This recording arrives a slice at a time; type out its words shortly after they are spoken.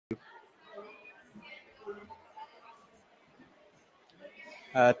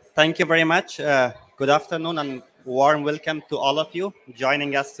Thank you very much. Good afternoon and warm welcome to all of you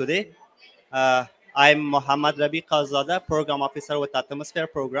joining us today. Uh, I'm Mohammad Rabi Qazada, Program Officer with Atmosphere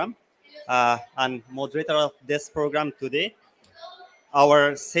Program and moderator of this program today.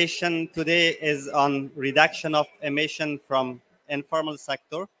 Our session today is on reduction of emission from informal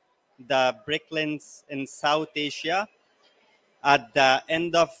sector, the bricklands in South Asia. At the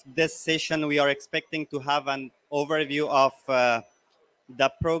end of this session, we are expecting to have an overview of the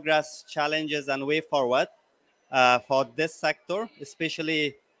progress, challenges, and way forward for this sector,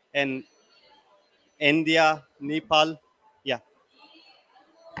 especially in India, Nepal. Yeah,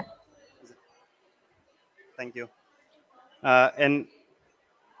 thank you. And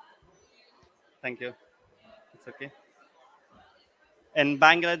thank you. It's okay. In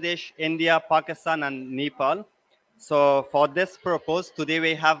Bangladesh, India, Pakistan, and Nepal. So for this purpose, today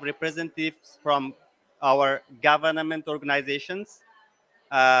we have representatives from our government organizations,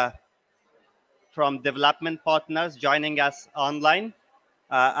 uh, from development partners joining us online,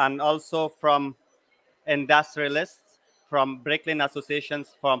 and also from industrialists from Bricklin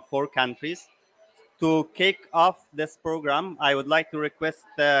associations from 4 countries. To kick off this program, I would like to request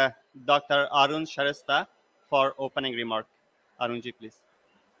Dr. Arun Sharista for opening remark. Arunji, please.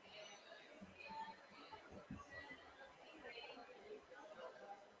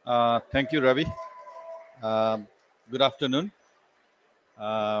 Thank you, Ravi. Good afternoon.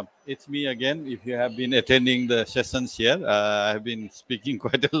 It's me again. If you have been attending the sessions here, I have been speaking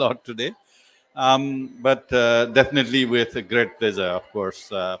quite a lot today, but definitely with a great pleasure, of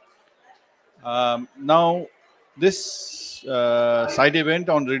course. Now, this side event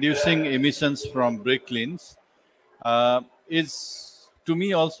on reducing emissions from brick kilns is, to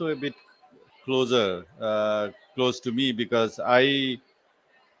me, also a bit close to me, because I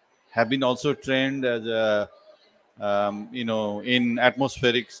have been also trained as a in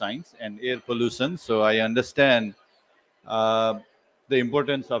atmospheric science and air pollution. So I understand the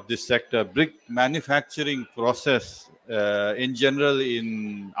importance of this sector. Brick manufacturing process in general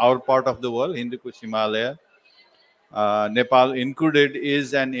in our part of the world, Hindu Kush Himalaya, Nepal included,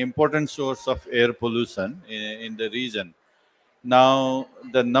 is an important source of air pollution in the region. Now,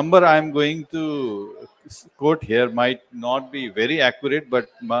 the number I'm going to quote here might not be very accurate, but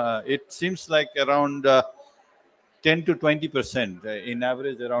it seems like around 10 to 20%, in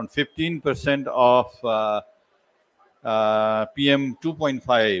average around 15% of PM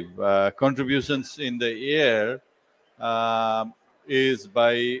 2.5 contributions in the air is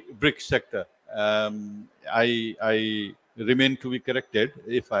by brick sector. I remain to be corrected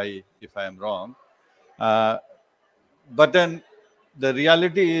if I am wrong. But then the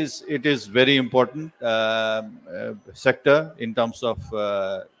reality is it is very important sector in terms of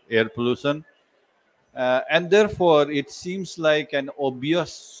air pollution. And therefore, it seems like an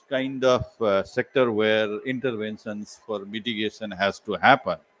obvious kind of sector where interventions for mitigation has to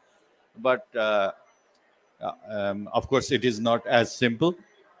happen. But of course, it is not as simple.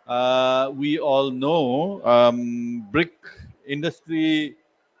 We all know brick industry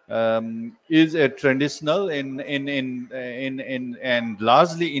is a traditional and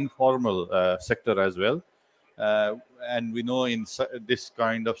largely informal sector as well. And we know in this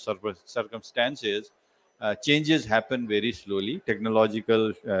kind of circumstances, changes happen very slowly.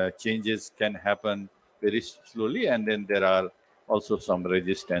 Technological changes can happen very slowly, and then there are also some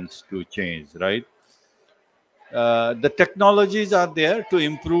resistance to change, right? The technologies are there to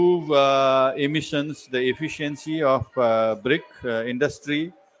improve emissions, the efficiency of brick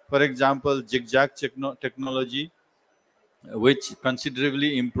industry. For example, zigzag technology, which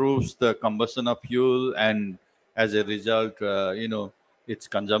considerably improves the combustion of fuel, and as a result, its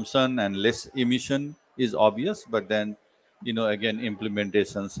consumption and less emission is obvious. But then, again,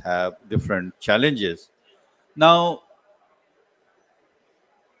 implementations have different challenges. Now,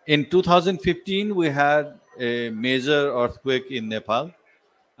 in 2015, we had a major earthquake in Nepal,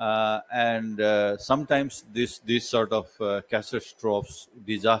 and sometimes this sort of catastrophes,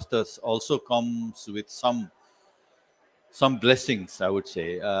 disasters also comes with some blessings, I would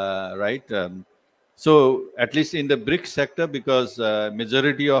say, right? So at least in the brick sector, because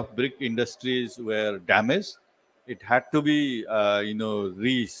majority of brick industries were damaged, it had to be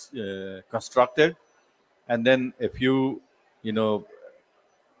reconstructed, and then a few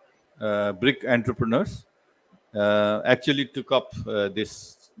brick entrepreneurs actually took up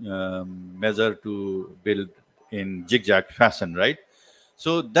this measure to build in zigzag fashion, right?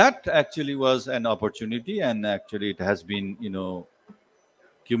 So that actually was an opportunity, and actually it has been,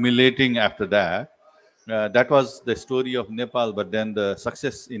 accumulating after that. That was the story of Nepal, but then the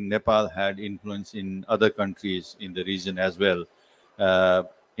success in Nepal had influence in other countries in the region as well.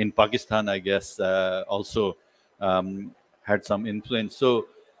 in Pakistan, I guess, also had some influence. So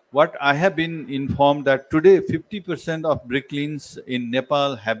what I have been informed that today 50% of bricklines in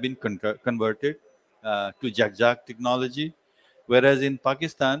Nepal have been converted to Jagjak technology, whereas in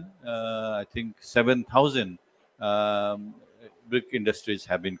Pakistan, I think 7,000 brick industries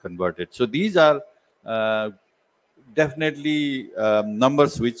have been converted. So these are definitely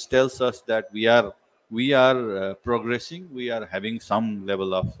numbers which tells us that we are progressing, we are having some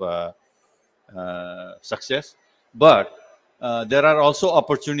level of success, but there are also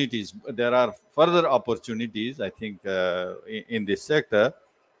opportunities. There are further opportunities, I think, in this sector.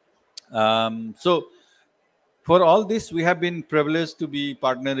 So for all this, we have been privileged to be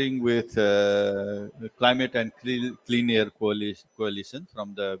partnering with the Climate and Clean Air Coalition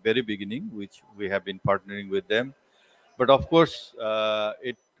from the very beginning, which we have been partnering with them. But of course,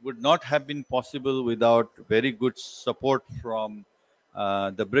 it would not have been possible without very good support from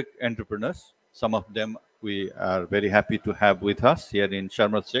the brick entrepreneurs. Some of them we are very happy to have with us here in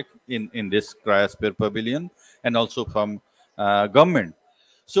Sharm el Sheikh in this Cryosphere Pavilion, and also from government.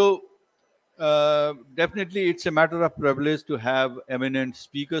 So definitely, it's a matter of privilege to have eminent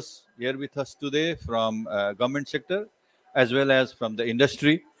speakers here with us today from government sector as well as from the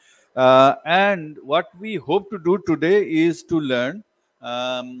industry. And what we hope to do today is to learn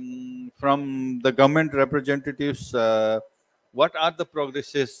from the government representatives what are the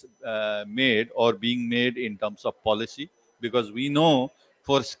progresses made or being made in terms of policy, because we know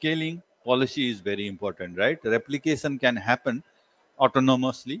for scaling, policy is very important, right? Replication can happen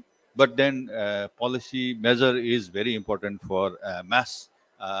autonomously, but then policy measure is very important for mass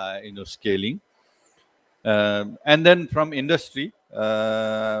scaling. And then from industry,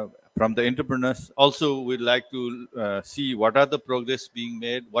 from the entrepreneurs also, we'd like to see what are the progress being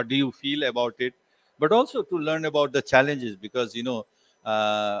made, what do you feel about it, but also to learn about the challenges, because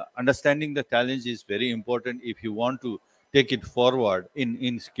understanding the challenge is very important if you want to take it forward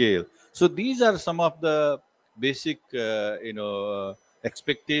in scale. So these are some of the basic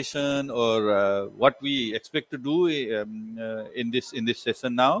expectation, or what we expect to do in this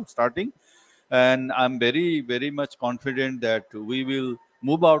session now starting. And I'm very, very much confident that we will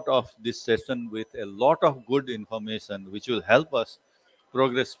move out of this session with a lot of good information which will help us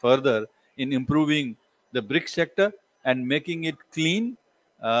progress further in improving the brick sector and making it clean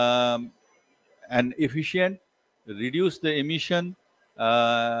and efficient, reduce the emission,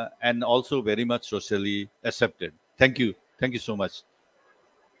 and also very much socially accepted. Thank you. Thank you so much.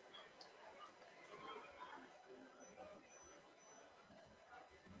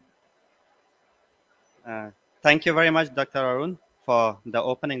 Thank you very much, Dr. Arun, for the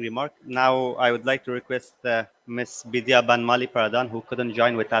opening remark. Now, I would like to request Ms. Bidya Banmali Pradhan, who couldn't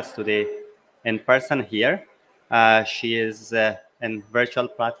join with us today in person here. She is in virtual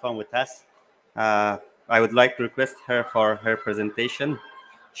platform with us. I would like to request her for her presentation.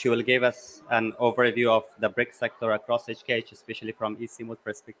 She will give us an overview of the brick sector across HKH, especially from ECMOD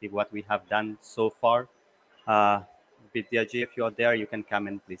perspective, what we have done so far. Bidya ji, if you're there, you can come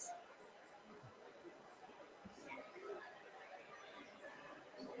in, please.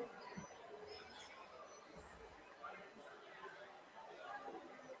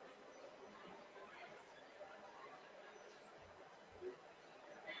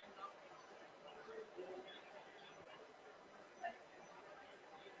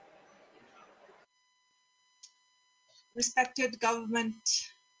 Respected government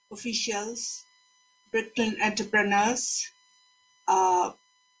officials, Brooklyn entrepreneurs,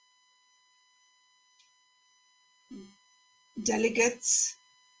 delegates,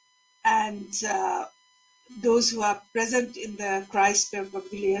 and those who are present in the Cryosphere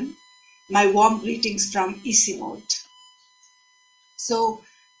Pavilion, my warm greetings from ECMOD. So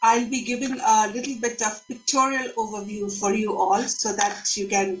I'll be giving a little bit of pictorial overview for you all so that you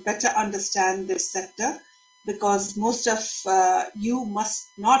can better understand this sector, because most of you must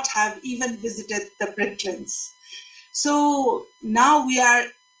not have even visited the Bricklands. So now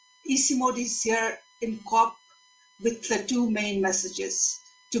ECMOD is here in COP with the two main messages: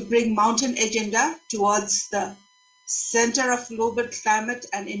 to bring mountain agenda towards the center of global climate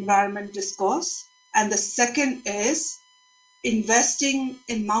and environment discourse. And the second is investing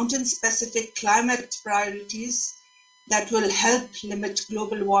in mountain-specific climate priorities that will help limit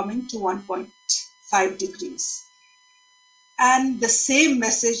global warming to 1.5 degrees. And the same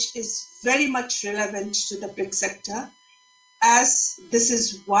message is very much relevant to the brick sector, as this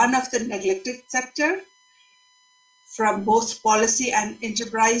is one of the neglected sector from both policy and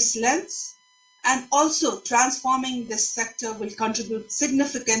enterprise lens. And also transforming this sector will contribute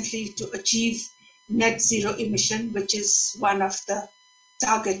significantly to achieve net zero emission, which is one of the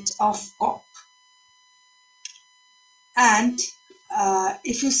target of COP. And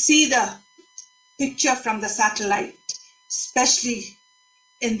if you see the picture from the satellite, especially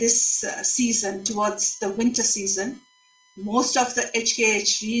in this season towards the winter season, most of the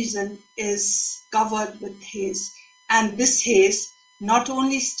HKH region is covered with haze. And this haze not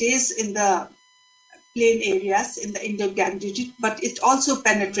only stays in the plain areas in the Indo-Gangetic, but it also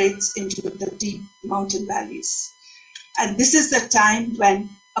penetrates into the deep mountain valleys. And this is the time when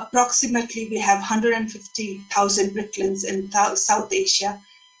approximately we have 150,000 bricklins in South Asia.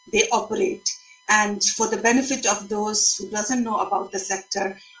 They operate. And for the benefit of those who doesn't know about the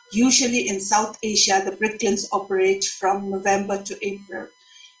sector, usually in South Asia, the bricklins operate from November to April.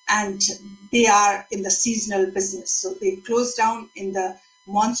 And they are in the seasonal business. So they close down in the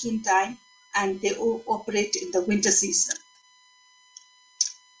monsoon time and they operate in the winter season.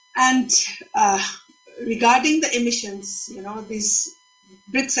 And regarding the emissions, this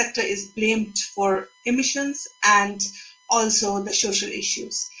brick sector is blamed for emissions and also the social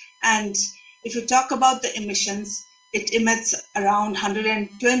issues. And if you talk about the emissions, it emits around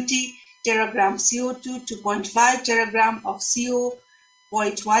 120 teragram CO2, 2.5 teragram of CO,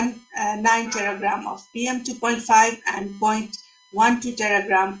 0.19 teragram of PM 2.5, and 0.12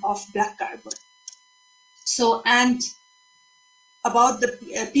 teragram of black carbon. So, and about the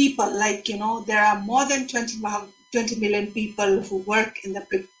people, there are more than 20 million people who work in the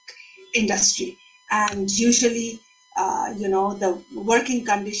brick industry. And usually, the working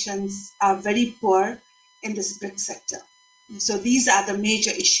conditions are very poor in this brick sector. So these are the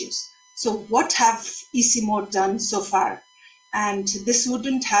major issues. So what have ECMO done so far? And this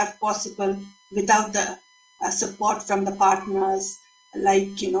wouldn't have possible without the support from the partners,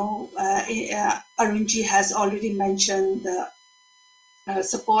 Arunji has already mentioned the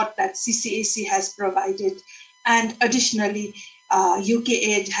support that CCAC has provided. And additionally, UK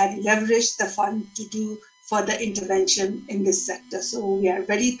Aid had leveraged the fund to do further intervention in this sector. So we are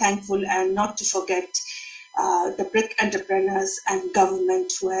very thankful, and not to forget the brick entrepreneurs and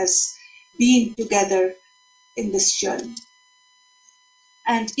government who has been together in this journey.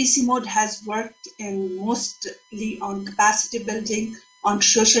 And ECMOD has worked mostly on capacity building, on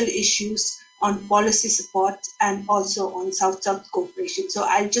social issues, on policy support, and also on South-South cooperation. So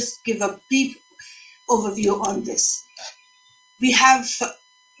I'll just give a brief overview on this. We have,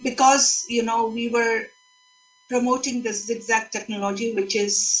 because we were promoting the zigzag technology, which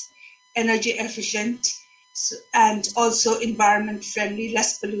is energy efficient and also environment friendly,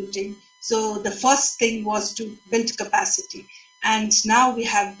 less polluting. So the first thing was to build capacity. And now we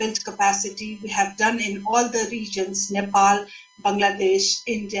have built capacity. We have done in all the regions, Nepal, Bangladesh,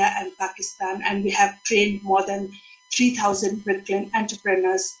 India, and Pakistan. And we have trained more than 3,000 bricklin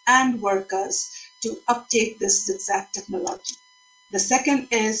entrepreneurs and workers to uptake this zigzag technology. The second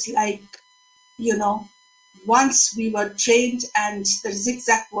is once we were trained and the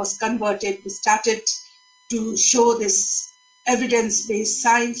zigzag was converted, we started to show this evidence-based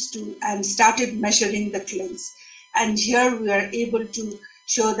science and started measuring the kilns. And here we are able to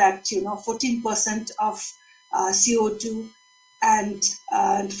show that 14% of CO2 and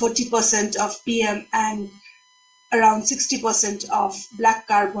 40% of PM and around 60% of black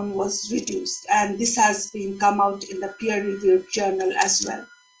carbon was reduced. And this has been come out in the peer-reviewed journal as well.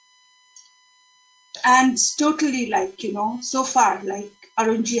 And totally so far,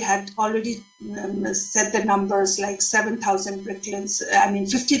 Arunji had already said the numbers, 7,000 bricklins,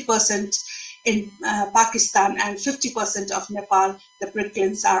 50% in Pakistan and 50% of Nepal, the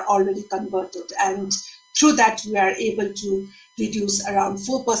bricklins are already converted. And through that, we are able to reduce around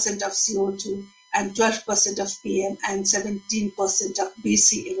 4% of CO2 and 12% of PM and 17% of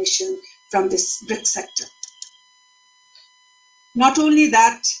BC emission from this brick sector. Not only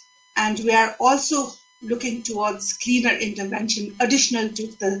that, and we are also looking towards cleaner intervention additional to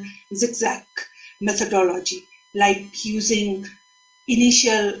the zigzag methodology, like using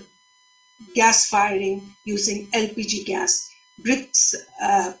initial gas firing, using LPG gas. Bricks,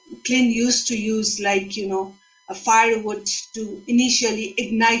 Kiln used to use a firewood to initially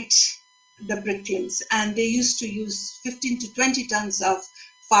ignite the bricklins, and they used to use 15 to 20 tons of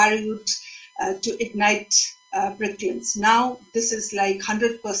firewood to ignite bricklins. Now this is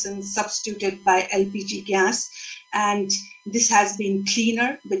 100% substituted by LPG gas, and this has been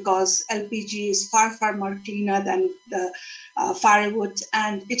cleaner because LPG is far more cleaner than the firewood,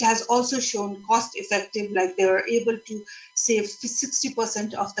 and it has also shown cost effective, they were able to save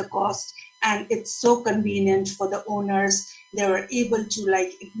 60% of the cost, and it's so convenient for the owners. They were able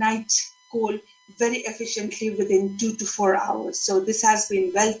to ignite coal very efficiently within 2 to 4 hours. So this has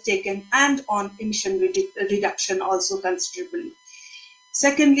been well taken, and on emission reduction also considerably.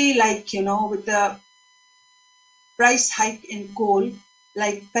 Secondly, like, with the price hike in coal,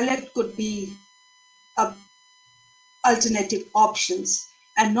 like pellet could be a alternative options.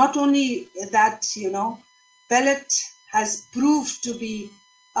 And not only that, pellet has proved to be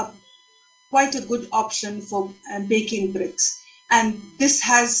quite a good option for baking bricks. And this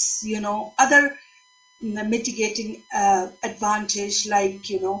has, other mitigating advantage, like,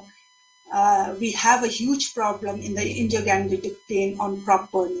 we have a huge problem in the Indo-Gangetic plain on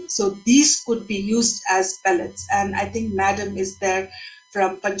crop burning. So these could be used as pellets. And I think Madam is there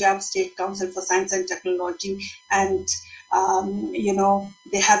from Punjab State Council for Science and Technology. And,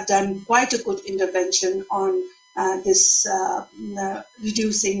 they have done quite a good intervention on this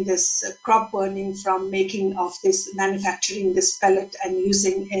reducing this crop burning from making of this, manufacturing this pellet and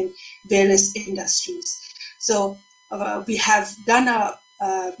using in various industries. So we have done a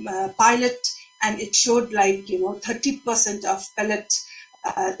pilot, and it showed like 30% of pellet.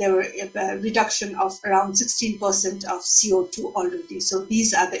 There were a reduction of around 16% of CO2 already. So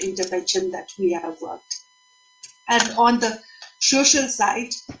these are the intervention that we have worked. And on the social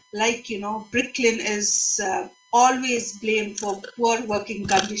side, like Bricklin is always blamed for poor working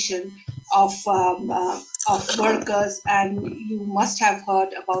condition of workers, and you must have heard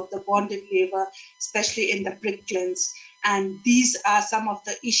about the bonded labor, especially in the Bricklins. And these are some of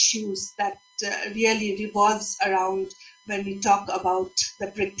the issues that really revolves around when we talk about the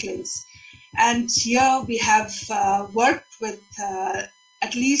Bricklins. And here we have worked with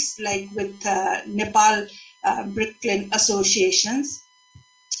at least like with Nepal Bricklin associations,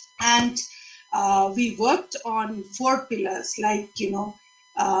 and we worked on 4 pillars, like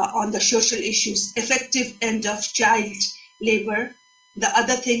on the social issues, effective end of child labor. The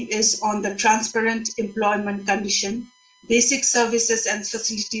other thing is on the transparent employment condition, basic services and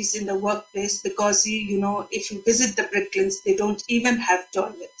facilities in the workplace, because if you visit the Bricklins, they don't even have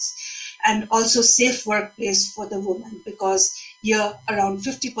toilets. And also safe workplace for the women, because here around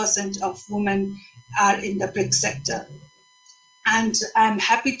 50% of women are in the brick sector. And I'm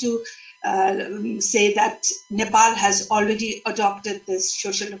happy to say that Nepal has already adopted this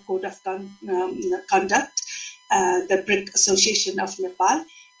social code of conduct, the Brick Association of Nepal,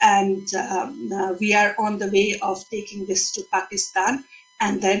 and we are on the way of taking this to Pakistan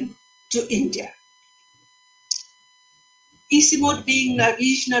and then to India. ECMOD being a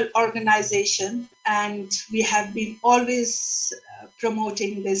regional organization, and we have been always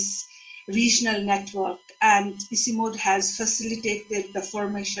promoting this regional network, and ECMOD has facilitated the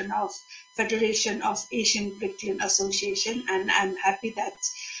formation of Federation of Asian Bricklin Association, and I'm happy that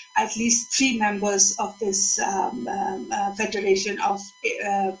at least 3 members of this Federation of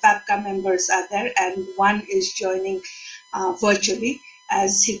FABCA members are there, and 1 is joining virtually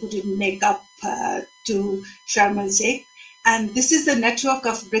as he couldn't make up to Sharm el-Sheikh. And this is the network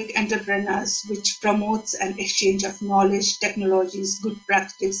of brick entrepreneurs, which promotes an exchange of knowledge, technologies, good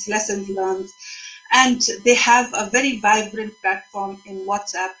practice, lessons learned. And they have a very vibrant platform in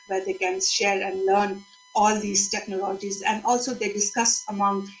WhatsApp where they can share and learn all these technologies. And also they discuss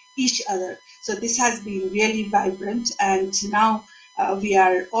among each other. So this has been really vibrant. And now we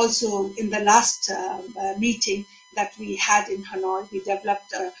are also in the last meeting that we had in Hanoi, we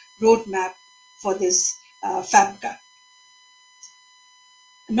developed a roadmap for this FABCA.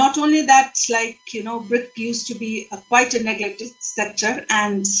 Not only that, like, brick used to be quite a neglected sector,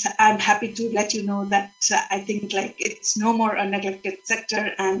 and I'm happy to let you know that I think like it's no more a neglected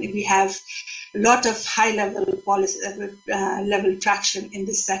sector, and we have a lot of high-level policy level traction in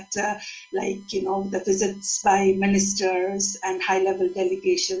this sector, like the visits by ministers and high-level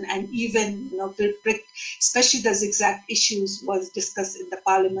delegation, and even brick, especially the zigzag issues, was discussed in the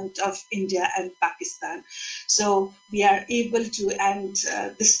Parliament of India and Pakistan. So we are able to, and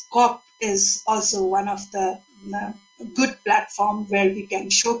this COP is also one of the good platform where we can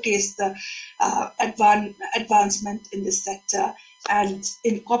showcase the advancement in this sector. And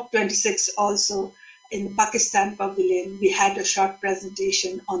in COP26 also, in the Pakistan Pavilion, we had a short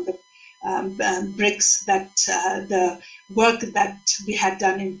presentation on the bricks, that the work that we had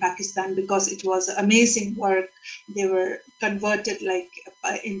done in Pakistan, because it was amazing work. They were converted, like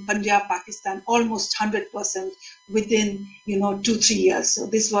in Punjab, Pakistan, almost 100% within 2-3 years. So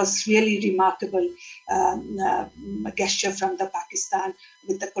this was really remarkable gesture from the Pakistan,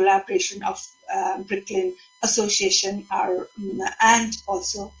 with the collaboration of Bricklin Association and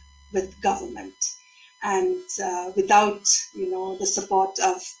also with government. And without the support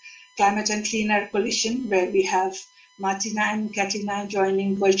of Climate and Clean Air Coalition, where we have Martina and Katina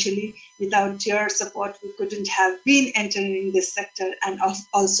joining virtually. Without your support, we couldn't have been entering this sector, and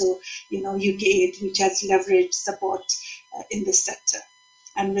also, UK Aid, which has leveraged support in this sector.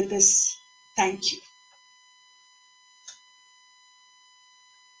 And with this, thank you.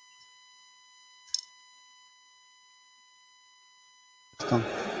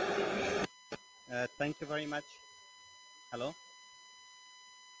 Thank you very much. Hello?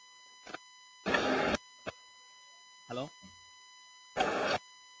 Hello?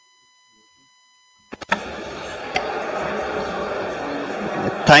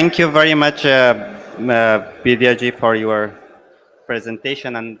 Thank you very much, Vidya ji, for your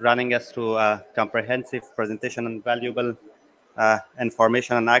presentation and running us through a comprehensive presentation and valuable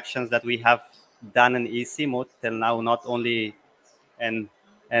information and actions that we have done in EC mode till now, not only in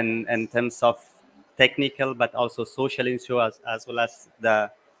terms of technical but also social issues, as well as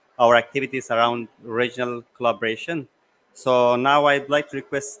our activities around regional collaboration. So now I'd like to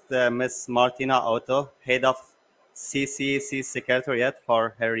request Ms. Martina Otto, Head of CCC Secretariat,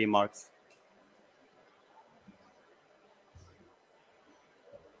 for her remarks.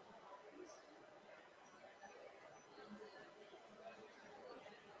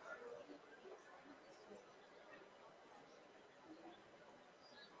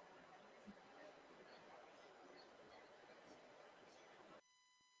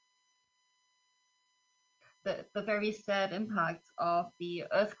 The very sad impact of the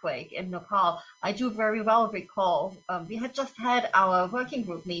earthquake in Nepal, I do very well recall. We had just had our working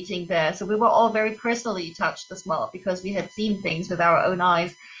group meeting there, so we were all very personally touched as well, because we had seen things with our own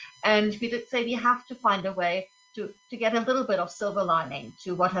eyes. And we did say we have to find a way to get a little bit of silver lining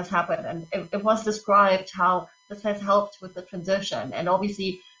to what has happened. And it was described how this has helped with the transition. And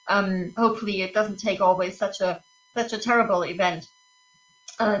obviously, hopefully it doesn't take always such a terrible event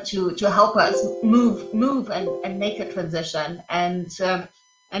to help us move and make a transition. And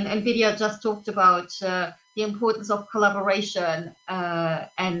Vidya just talked about the importance of collaboration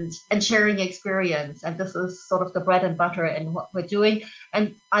and sharing experience, and this is sort of the bread and butter in what we're doing.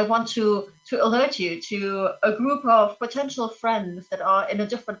 And I want to alert you to a group of potential friends that are in a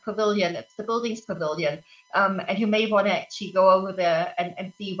different pavilion. It's the buildings pavilion, and you may want to actually go over there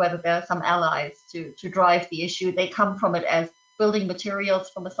and see whether there are some allies to drive the issue. They come from it as building materials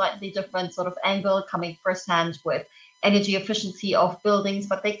from a slightly different sort of angle, coming firsthand with energy efficiency of buildings,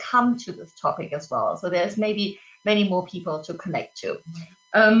 but they come to this topic as well. So there's maybe many more people to connect to.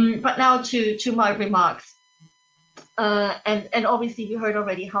 But now to my remarks. And obviously we heard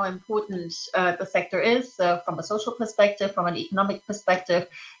already how important the sector is from a social perspective, from an economic perspective,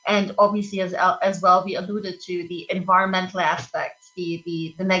 and obviously as well we alluded to the environmental aspects,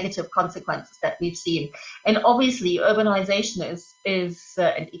 the negative consequences that we've seen. And obviously urbanization is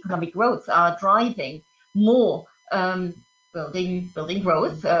and economic growth are driving more building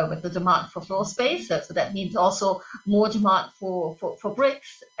growth with the demand for floor space. So that means also more demand for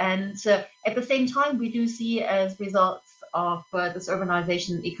bricks. And at the same time, we do see as results of this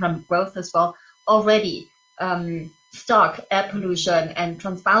urbanization and economic growth as well already stark air pollution and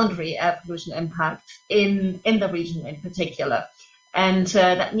transboundary air pollution impacts in the region in particular. And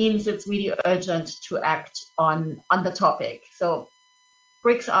that means it's really urgent to act on the topic. So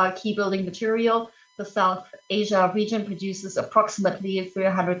bricks are a key building material. The South Asia region produces approximately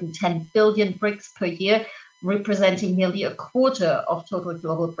 310 billion bricks per year, representing nearly a quarter of total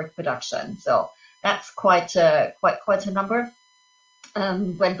global brick production. So that's quite a number.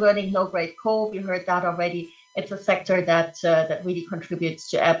 When burning low-grade coal, we heard that already. It's a sector that really contributes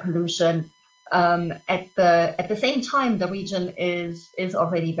to air pollution. At the same time, the region is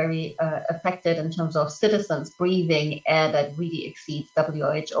already very affected in terms of citizens breathing air that really exceeds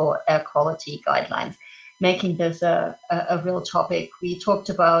WHO air quality guidelines, making this a real topic. We talked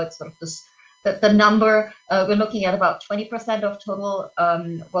about sort of this, the number. We're looking at about 20% of total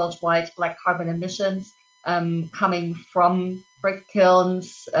worldwide black carbon emissions coming from brick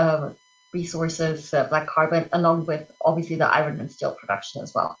kilns, resources, black carbon, along with obviously the iron and steel production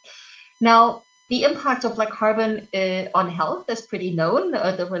as well. Now, the impact of black carbon on health is pretty known.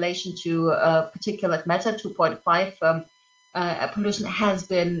 The relation to particulate matter, 2.5 pollution has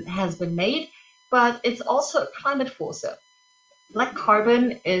been made, but it's also a climate forcer. Black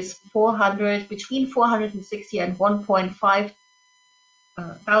carbon is between 460 and 1.5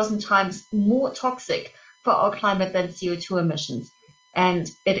 thousand times more toxic for our climate than CO2 emissions, and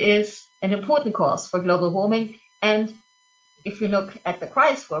it is an important cause for global warming. And if we look at the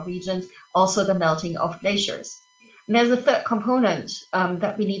cryosphere regions, also the melting of glaciers. And there's a third component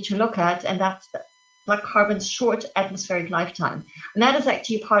that we need to look at, and that's the black carbon's short atmospheric lifetime. And that is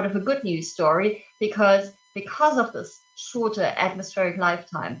actually part of a good news story, because because of this shorter atmospheric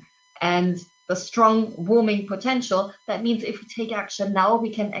lifetime and the strong warming potential, that means if we take action now,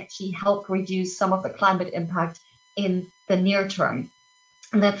 we can actually help reduce some of the climate impact in the near term.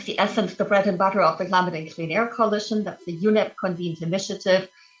 And that's the essence, the bread and butter of the Climate and Clean Air Coalition. That's the UNEP-convened initiative,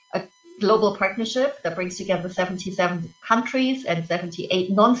 a global partnership that brings together 77 countries and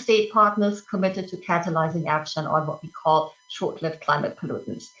 78 non-state partners committed to catalyzing action on what we call short-lived climate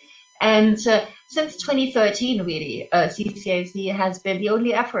pollutants. And since 2013, really, CCAC has been the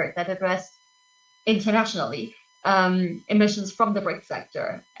only effort that addressed internationally emissions from the brick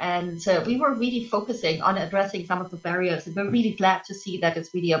sector. And we were really focusing on addressing some of the barriers. And we're really glad to see that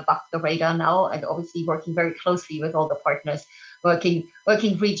it's really above the radar now, and obviously working very closely with all the partners, working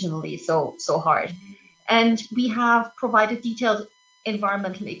regionally so hard. And we have provided detailed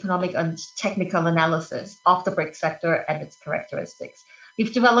environmental, economic, and technical analysis of the brick sector and its characteristics.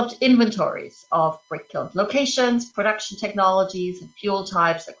 We've developed inventories of brick kiln locations, production technologies, and fuel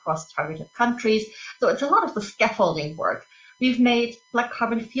types across targeted countries. So it's a lot of the scaffolding work. We've made black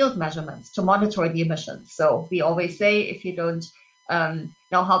carbon field measurements to monitor the emissions. So we always say, if you don't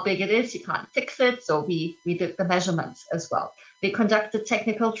know how big it is, you can't fix it. So we did the measurements as well. We conducted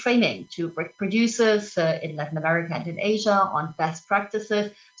technical training to brick producers in Latin America and in Asia on best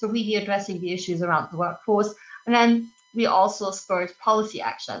practices. So really addressing the issues around the workforce. And then we also spurred policy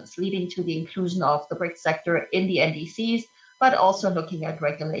actions leading to the inclusion of the brick sector in the NDCs, but also looking at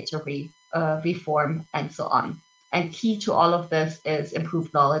regulatory reform and so on. And key to all of this is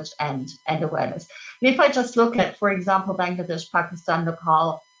improved knowledge and awareness. And if I just look at, for example, Bangladesh, Pakistan,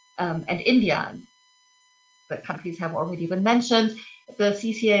 Nepal, and India, the countries have already been mentioned, the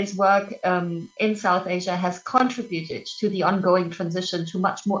CCA's work in South Asia has contributed to the ongoing transition to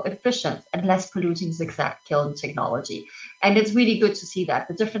much more efficient and less polluting zigzag kiln technology. And it's really good to see that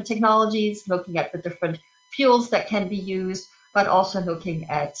the different technologies, looking at the different fuels that can be used, but also looking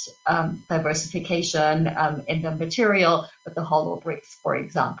at diversification in the material with the hollow bricks, for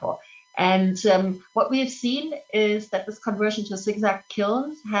example. And what we've seen is that this conversion to zigzag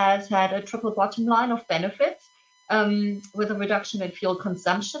kilns has had a triple bottom line of benefits. With a reduction in fuel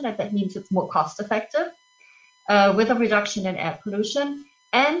consumption, and that means it's more cost effective, with a reduction in air pollution,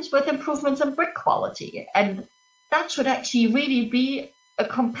 and with improvements in brick quality. And that should actually really be a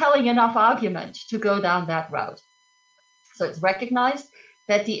compelling enough argument to go down that route. So it's recognized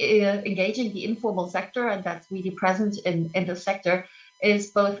that the engaging the informal sector, and that's really present in the sector,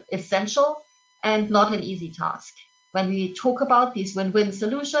 is both essential and not an easy task. When we talk about these win-win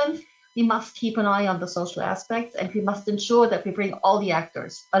solutions, we must keep an eye on the social aspects, and we must ensure that we bring all the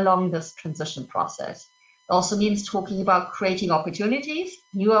actors along this transition process. It also means talking about creating opportunities,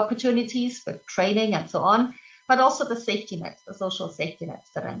 new opportunities with training and so on, but also the safety nets, the social safety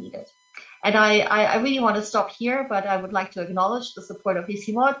nets that are needed. And I really want to stop here, but I would like to acknowledge the support of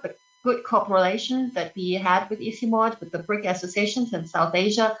ICIMOD, the good cooperation that we had with ICIMOD, with the BRIC associations in South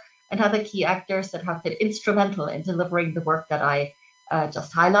Asia, and other key actors that have been instrumental in delivering the work that I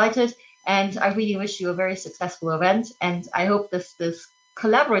just highlighted. And I really wish you a very successful event. And I hope this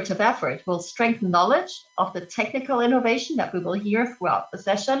collaborative effort will strengthen knowledge of the technical innovation that we will hear throughout the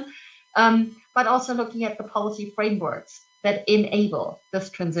session, but also looking at the policy frameworks that enable this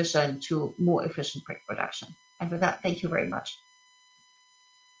transition to more efficient brick production. And with that, thank you very much.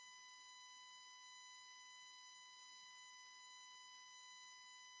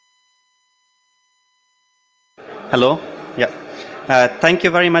 Hello. Yeah. Thank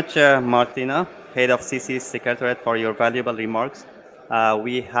you very much, Martina, Head of CC's Secretariat, for your valuable remarks.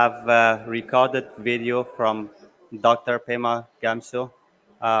 We have recorded video from Dr. Pema Gamso,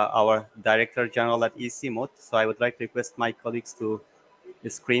 our Director General at ICIMOD. So I would like to request my colleagues to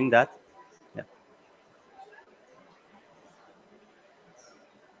screen that. Yeah.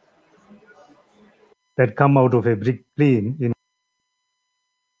 That come out of a brick kiln in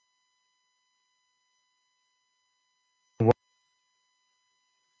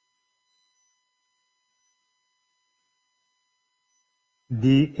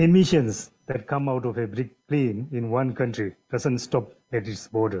the emissions that come out of a brick kiln in one country doesn't stop at its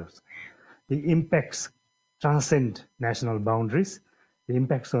borders. The impacts transcend national boundaries. The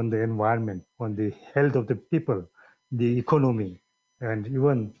impacts on the environment, on the health of the people, the economy, and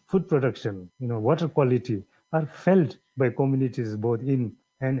even food production, water quality are felt by communities both in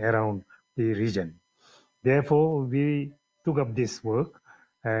and around the region. Therefore, we took up this work,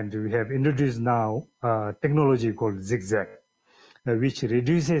 and we have introduced now a technology called Zigzag, which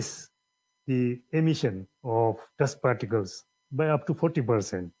reduces the emission of dust particles by up to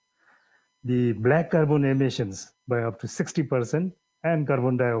 40%, the black carbon emissions by up to 60%, and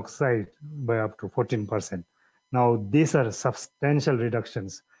carbon dioxide by up to 14%. Now, these are substantial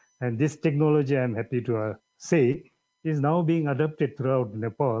reductions, and this technology, I'm happy to say, is now being adopted throughout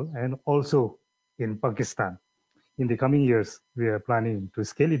Nepal and also in Pakistan. In the coming years, we are planning to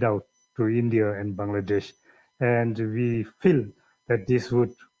scale it out to India and Bangladesh, and we feel that this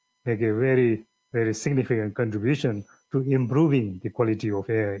would make a very, very significant contribution to improving the quality of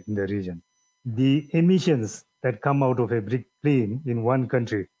air in the region. The emissions that come out of a brick plane in one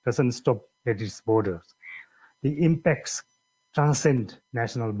country doesn't stop at its borders. The impacts transcend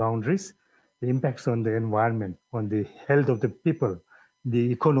national boundaries. The impacts on the environment, on the health of the people,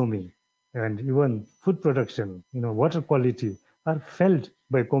 the economy, and even food production, water quality are felt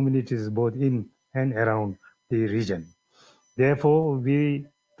by communities both in and around the region. Therefore, we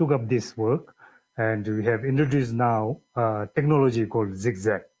took up this work and we have introduced now a technology called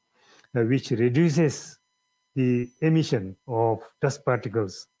Zigzag, which reduces the emission of dust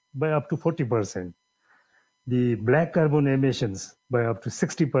particles by up to 40%, the black carbon emissions by up to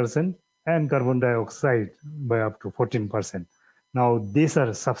 60%, and carbon dioxide by up to 14%. Now, these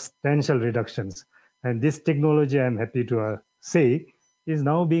are substantial reductions, and this technology, I'm happy to say, is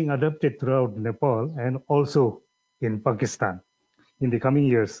now being adopted throughout Nepal and also in Pakistan. In the coming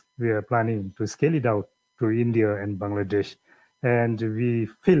years, we are planning to scale it out to India and Bangladesh, and we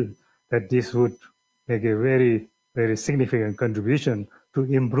feel that this would make a very, very significant contribution to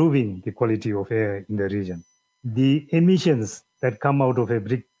improving the quality of air in the region. The emissions that come out of a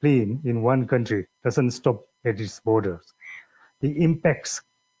brick plane in one country doesn't stop at its borders. The impacts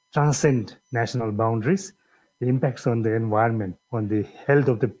transcend national boundaries. The impacts on the environment, on the health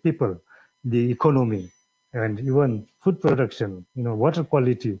of the people, the economy, and even food production, water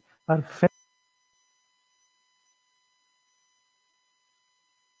quality are felt.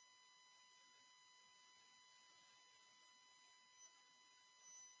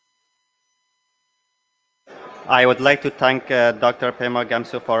 I would like to thank Dr. Pema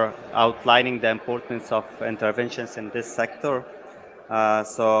Gamsu for outlining the importance of interventions in this sector.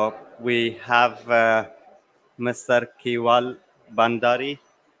 So we have Mr. Kiwal Bandari,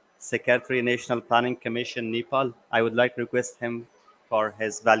 Secretary, National Planning Commission, Nepal. I would like to request him for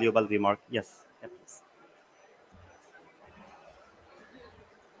his valuable remark. Yes, please.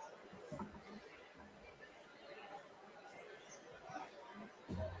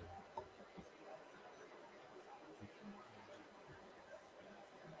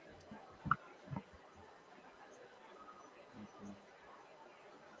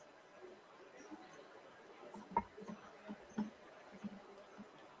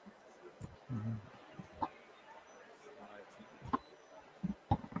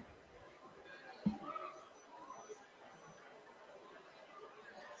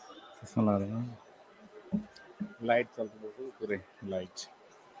 Light light.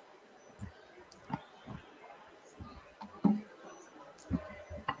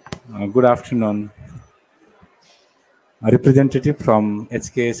 Good afternoon. A representative from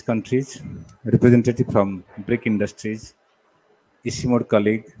HKS countries, representative from brick industries, ISIMOD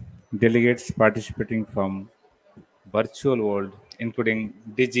colleague, delegates participating from virtual world, including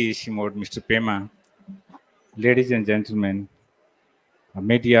DG ISIMOD, Mr. Pema, ladies and gentlemen,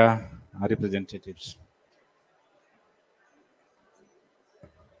 media representatives.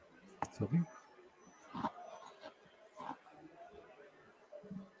 Okay.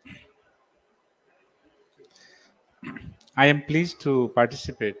 I am pleased to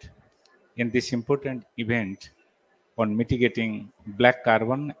participate in this important event on mitigating black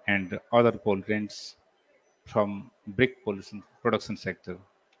carbon and other pollutants from brick pollution production sector.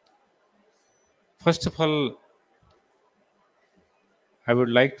 First of all, I would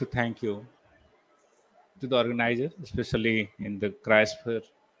like to thank you to the organizer, especially in the Cryosphere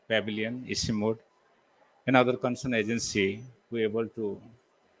Pavilion, ISIMOD, and other concerned agency who are able to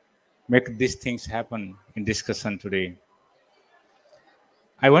make these things happen in discussion today.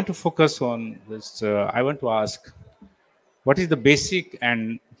 I want to focus on this. I want to ask, what is the basic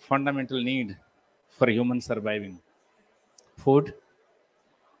and fundamental need for human surviving? Food,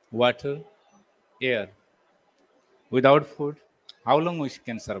 water, air. Without food, how long we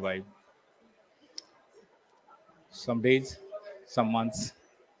can survive? Some days, some months.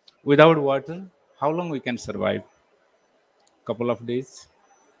 Without water, how long we can survive? Couple of days.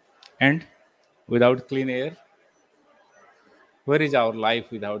 And without clean air, where is our life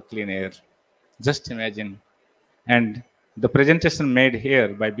without clean air? Just imagine. And the presentation made here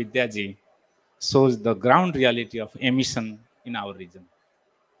by Vidyaji shows the ground reality of emission in our region.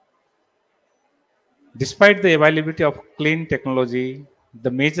 Despite the availability of clean technology,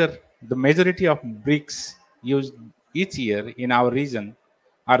 the majority of bricks used each year in our region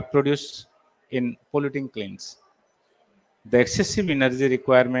are produced in polluting kilns. The excessive energy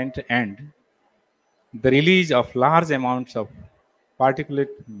requirement and the release of large amounts of particulate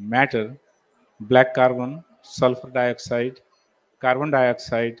matter, black carbon, sulfur dioxide, carbon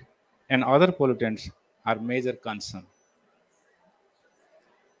dioxide, and other pollutants are major concern.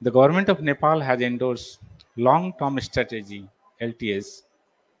 The government of Nepal has endorsed long-term strategy (LTS)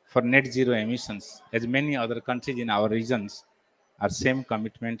 for net zero emissions, as many other countries in our regions are same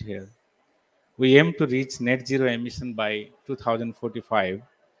commitment here. We aim to reach net zero emission by 2045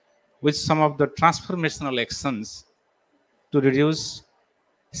 with some of the transformational actions to reduce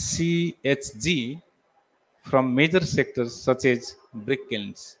CHG from major sectors such as brick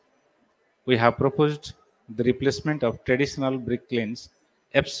kilns. We have proposed the replacement of traditional brick kilns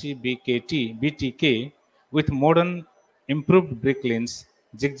BTK, with modern improved brick kilns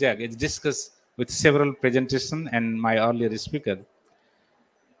zigzag as discussed with several presentations and my earlier speaker,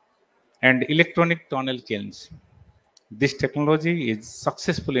 and electronic tunnel kilns. This technology is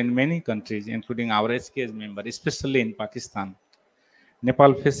successful in many countries, including our SKS member, especially in Pakistan.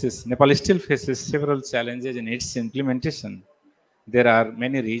 Nepal still faces several challenges in its implementation. There are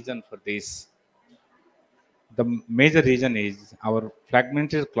many reasons for this. The major reason is our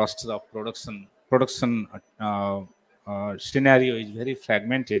fragmented cluster of production scenario is very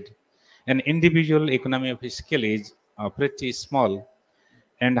fragmented. An individual economy of scale is pretty small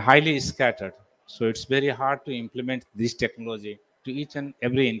and highly scattered. So it's very hard to implement this technology to each and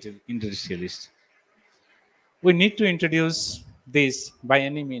every industrialist. We need to introduce this by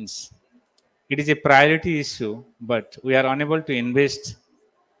any means. It is a priority issue, but we are unable to invest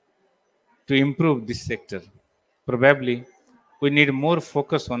to improve this sector. Probably, we need more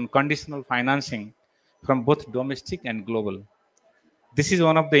focus on conditional financing from both domestic and global. This is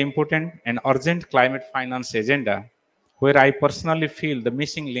one of the important and urgent climate finance agenda where I personally feel the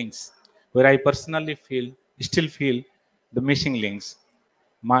missing links, where I personally still feel the missing links.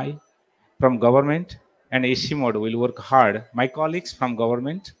 My from government and ECMOD will work hard. My colleagues from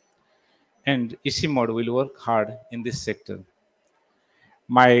government and ECMOD will work hard in this sector.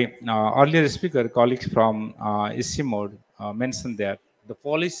 My earlier speaker, colleagues from ECMOD mentioned that the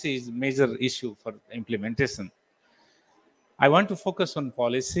policy is major issue for implementation. I want to focus on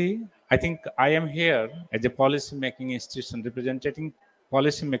policy. I think I am here as a policy making institution, representing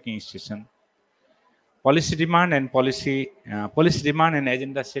policy making institution. Policy demand and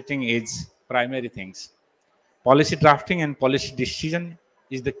agenda setting is primary things. Policy drafting and policy decision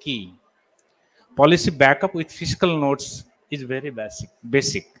is the key. Policy backup with fiscal notes is very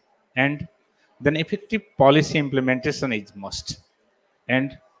basic, and then effective policy implementation is must.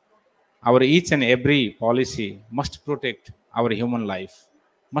 And our each and every policy must protect our human life,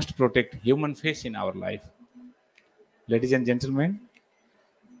 must protect human face in our life. Ladies and gentlemen,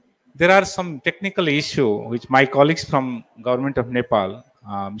 there are some technical issue which my colleagues from government of Nepal,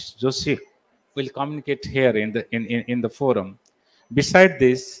 Mr. Joshi, will communicate here in the forum. Beside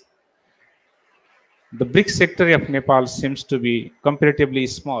this, the brick sector of Nepal seems to be comparatively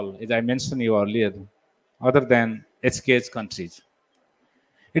small, as I mentioned you earlier, other than HKH countries.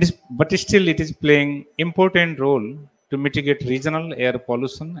 But still it is playing important role to mitigate regional air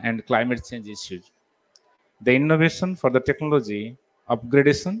pollution and climate change issues. The innovation for the technology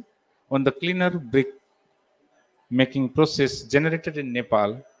upgradation on the cleaner brick making process generated in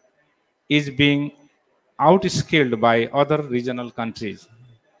Nepal is being outscaled by other regional countries.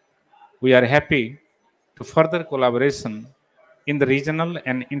 We are happy to further collaboration in the regional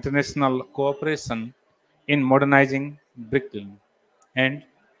and international cooperation in modernizing bricklaying. And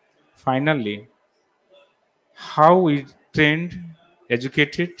finally, how we trained,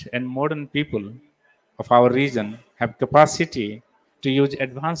 educated, and modern people of our region have capacity to use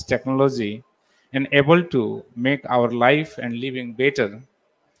advanced technology and able to make our life and living better,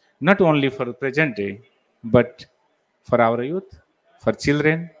 not only for the present day, but for our youth, for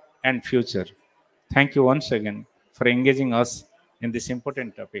children, and future. Thank you once again for engaging us in this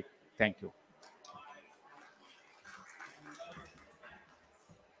important topic. Thank you.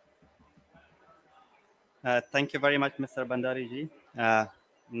 Thank you very much, Mr. Bandariji.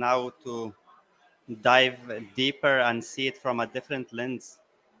 Now to dive deeper and see it from a different lens,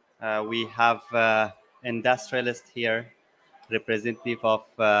 we have industrialists here, representative of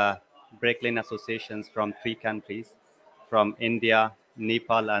bricklaying associations from 3 countries, from India,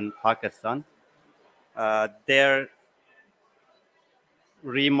 Nepal, and Pakistan. Their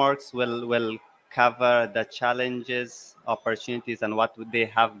remarks will cover the challenges, opportunities, and what they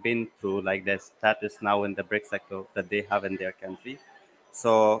have been through, like the status now in the brick sector that they have in their country.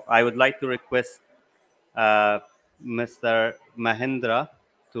 So I would like to request Mr. Mahendra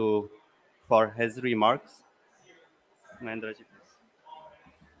for his remarks. Mahendra ji, please.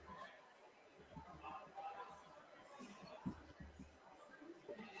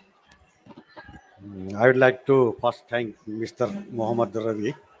 I would like to first thank Mr. Mohammad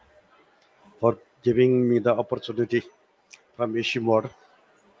Ravi for giving me the opportunity from Ishimod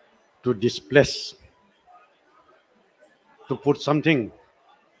to displace, to put something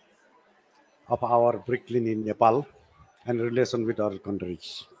of our Brooklyn in Nepal and relation with our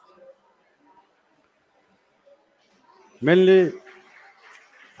countries. Mainly,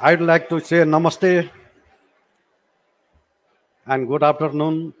 I'd like to say namaste and good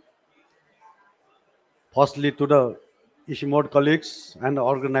afternoon, firstly to the Ishimod colleagues and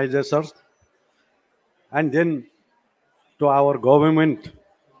organizers, and then to our government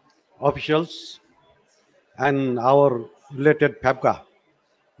officials and our related FABCA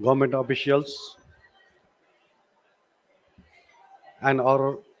government officials and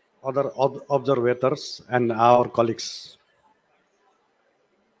our other observators and our colleagues.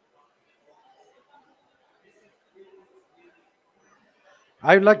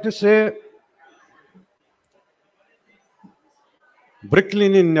 I would like to say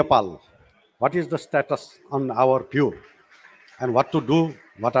Brooklyn in Nepal, what is the status on our view and what to do,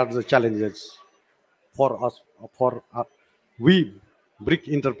 what are the challenges for us, for we brick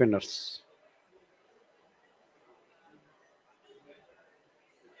entrepreneurs.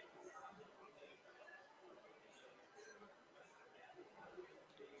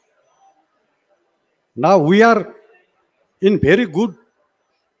 Now we are in very good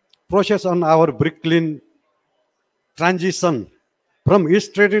process on our Brooklyn transition from its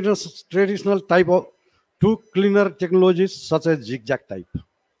traditional type to cleaner technologies such as zigzag type.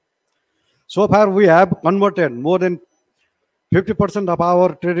 So far we have converted more than 50% of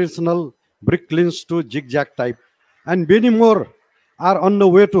our traditional brick kilns to zigzag type, and many more are on the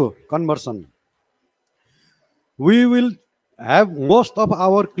way to conversion. We will have most of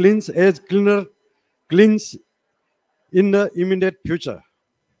our kilns as cleaner kilns in the immediate future.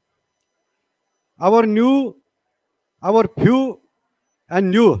 Our few and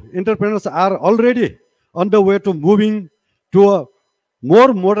new entrepreneurs are already on the way to moving to a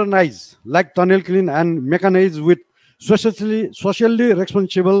more modernized, like tunnel clean and mechanized with socially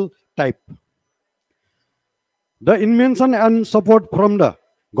responsible type. The invention and support from the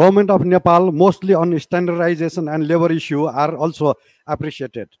government of Nepal, mostly on standardization and labor issue, are also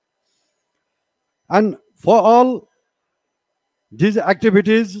appreciated. And for all these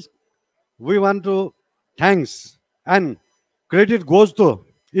activities, we want to thanks and credit goes to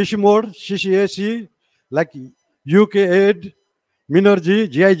Ishimod, CCAC, like UK Aid,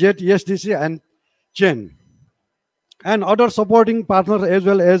 Minergy, GIZ, ESDC, and Chain, and other supporting partners as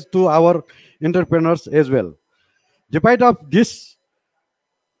well as to our entrepreneurs as well. Despite of this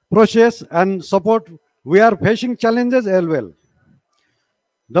process and support, we are facing challenges as well.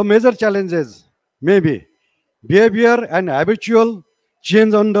 The major challenges may be behavior and habitual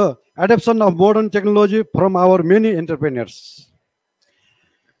change on the adoption of modern technology from our many entrepreneurs.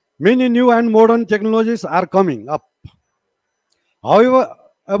 Many new and modern technologies are coming up. However,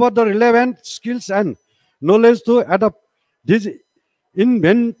 about the relevant skills and knowledge to adopt these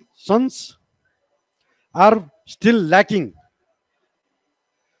inventions are still lacking.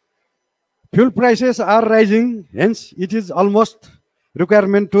 Fuel prices are rising, hence it is almost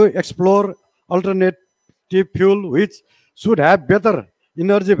requirement to explore alternative fuel which should have better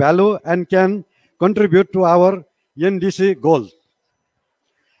energy value and can contribute to our NDC goals.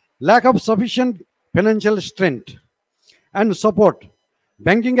 Lack of sufficient financial strength and support.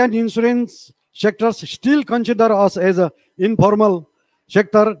 Banking and insurance sectors still consider us as an informal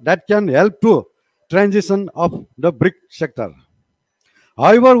sector that can help to transition of the brick sector.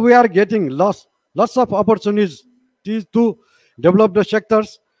 However, we are getting lots of opportunities to develop the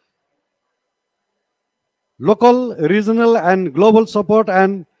sectors. Local, regional, and global support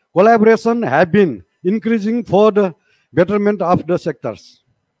and collaboration have been increasing for the betterment of the sectors.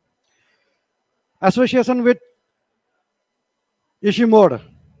 Association with Ishimod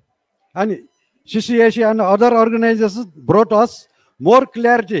and CCAC and other organizations brought us more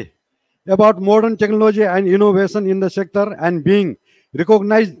clarity about modern technology and innovation in the sector, and being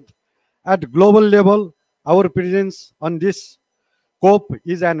recognized at global level, our presence on this COP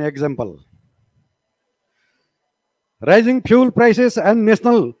is an example. Rising fuel prices and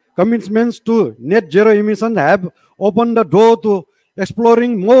national commitments to net zero emissions have opened the door to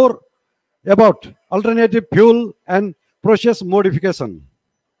exploring more about alternative fuel and process modification.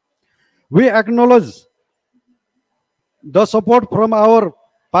 We acknowledge the support from our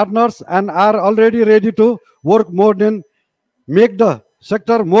partners and are already ready to work more than make the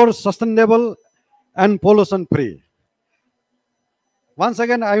sector more sustainable and pollution free. Once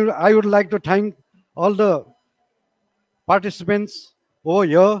again, I would like to thank all the participants over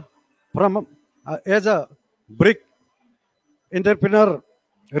here from as a brick entrepreneur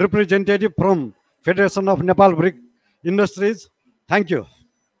representative from Federation of Nepal Brick Industries. Thank you.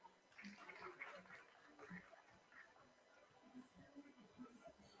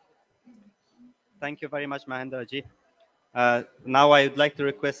 Thank you very much, Mahendra ji. Now I would like to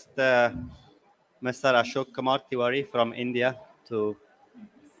request Mr. Ashok Kumar Tiwari from India to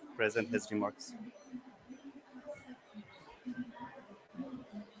present his remarks.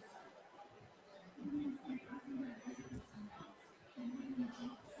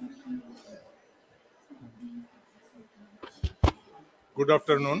 Good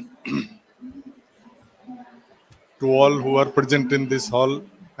afternoon to all who are present in this hall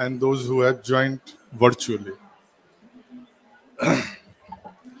and those who have joined virtually.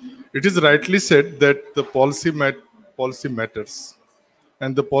 It is rightly said that the policy matters,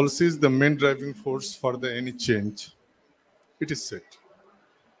 and the policy is the main driving force for any change. It is said.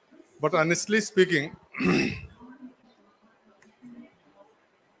 But honestly speaking,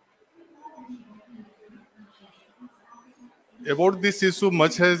 about this issue,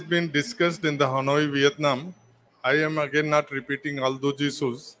 much has been discussed in the Hanoi, Vietnam. I am again not repeating all those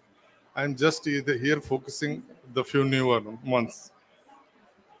issues. I am just here focusing the few newer ones.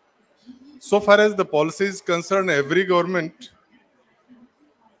 So far as the policy is concerned, every government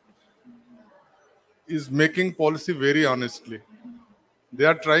is making policy very honestly. They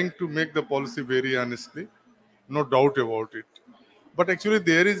are trying to make the policy very honestly, no doubt about it. But actually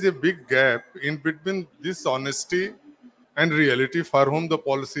there is a big gap in between this honesty and reality for whom the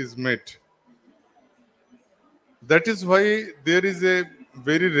policy is made. That is why there is a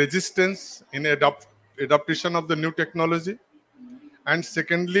very resistance in adaptation of the new technology. And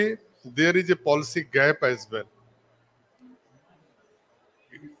secondly, there is a policy gap as well.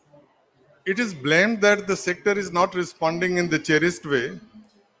 It is blamed that the sector is not responding in the cherished way.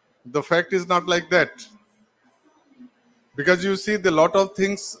 The fact is not like that. Because you see the lot of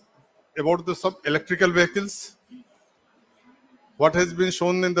things about the electrical vehicles. What has been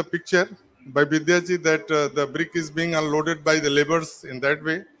shown in the picture by Vidyaji that the brick is being unloaded by the laborers in that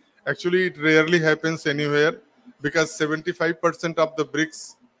way. Actually, it rarely happens anywhere because 75% of the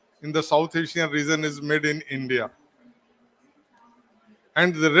bricks in the South Asian region is made in India.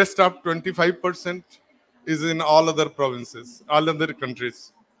 And the rest of 25% is in all other provinces, all other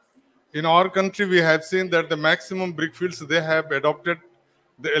countries. In our country, we have seen that the maximum brick fields, they have adopted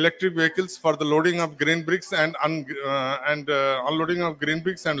the electric vehicles for the loading of green bricks and unloading of green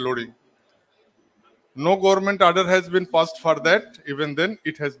bricks and loading. No government order has been passed for that. Even then,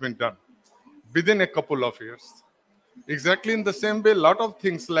 it has been done within a couple of years. Exactly in the same way, a lot of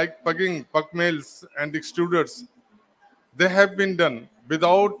things like pugging, puck mills and extruders, they have been done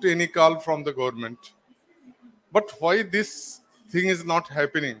without any call from the government. But why this thing is not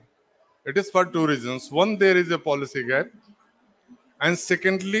happening? It is for two reasons. One, there is a policy gap. And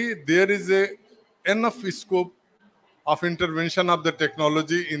secondly, there is enough scope of intervention of the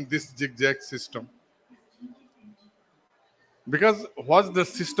technology in this zigzag system. Because what the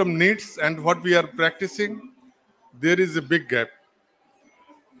system needs and what we are practicing, there is a big gap.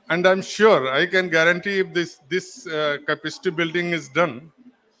 And I'm sure, I can guarantee if this capacity building is done,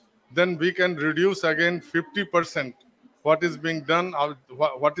 then we can reduce again 50% what is being done,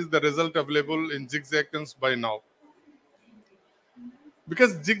 what is the result available in zigzag by now.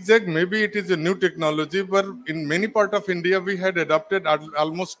 Because zigzag, maybe it is a new technology, but in many parts of India, we had adopted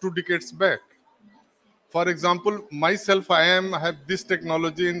almost 2 decades back. For example, myself, I have this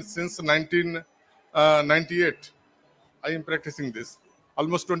technology since 1998. I am practicing this.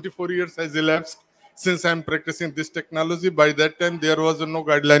 Almost 24 years has elapsed since I am practicing this technology. By that time, there was no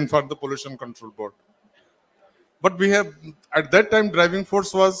guideline for the Pollution Control Board. But we have, at that time, driving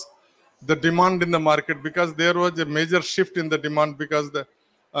force was the demand in the market, because there was a major shift in the demand because the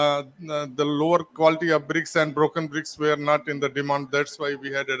lower quality of bricks and broken bricks were not in the demand. That's why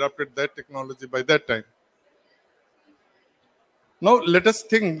we had adopted that technology by that time. Now, let us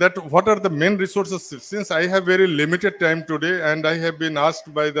think that what are the main resources. Since I have very limited time today and I have been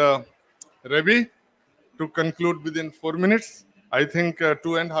asked by the Ravi to conclude within 4 minutes, I think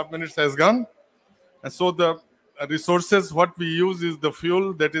 2.5 minutes has gone. And so the resources, what we use is the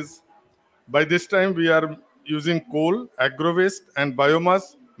fuel, that is, by this time we are using coal, agro waste and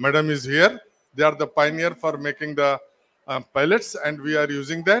biomass. Madam is here. They are the pioneer for making the pellets and we are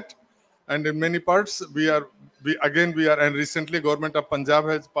using that. And in many parts, we are we are, and recently government of Punjab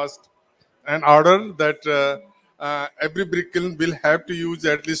has passed an order that every brick kiln will have to use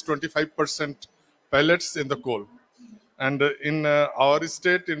at least 25% pellets in the coal. And in our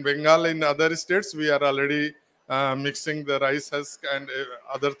state, in Bengal, in other states, we are already mixing the rice husk and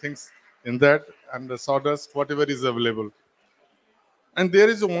other things in that, and the sawdust, whatever is available. And there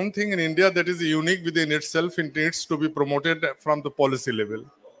is one thing in India that is unique within itself. It needs to be promoted from the policy level.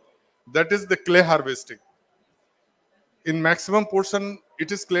 That is the clay harvesting. In maximum portion,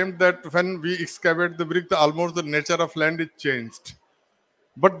 it is claimed that when we excavate the brick, almost the nature of land is changed.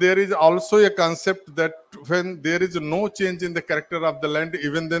 But there is also a concept that when there is no change in the character of the land,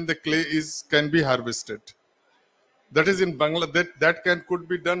 even then the clay can be harvested. That is in Bangladesh. That could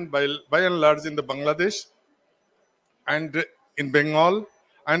be done by and large in the Bangladesh and in Bengal,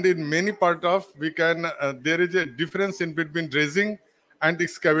 and in many part of there is a difference in between dredging and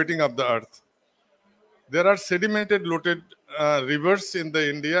excavating of the earth. There are sedimented loaded rivers in the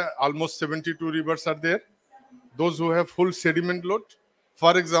India. Almost 72 rivers are there. Those who have full sediment load.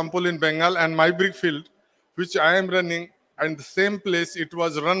 For example, in Bengal and my brick field, which I am running, and the same place, it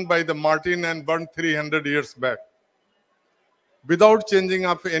was run by the Martin and burnt 300 years back. Without changing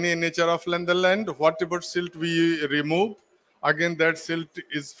of any nature of the land, whatever silt we remove, again that silt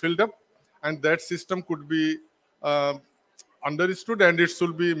is filled up, and that system could be understood, and it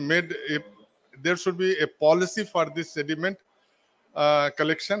should be made. There should be a policy for this sediment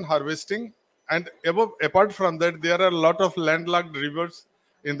collection, harvesting, and apart from that, there are a lot of landlocked rivers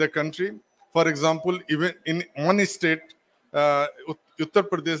in the country. For example, even in one state, Uttar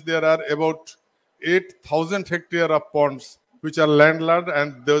Pradesh, there are about 8,000 hectares of ponds which are landlocked,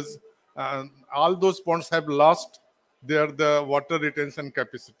 and all those ponds have lost the water retention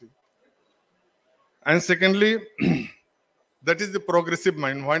capacity. And secondly, that is the progressive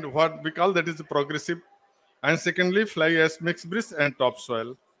mine. What we call that is the progressive. And secondly, fly ash mixed bricks and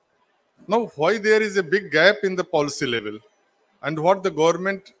topsoil. Now, why there is a big gap in the policy level, and what the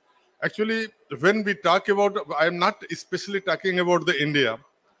government actually, when we talk about, I am not especially talking about the India,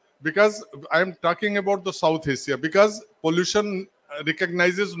 because I am talking about the South Asia, because pollution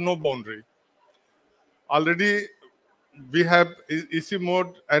recognizes no boundary. Already we have EC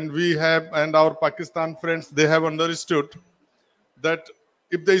mode, and our Pakistan friends, they have understood that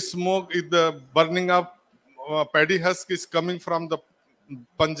if the burning up paddy husk is coming from the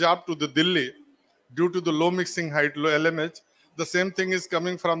Punjab to the Delhi due to the low mixing height, low LMH, the same thing is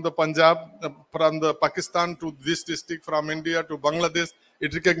coming from the Punjab, from the Pakistan to this district, from India to Bangladesh.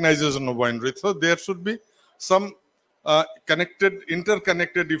 It recognizes no boundary. So there should be some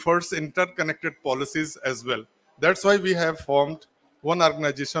interconnected efforts, interconnected policies as well. That's why we have formed one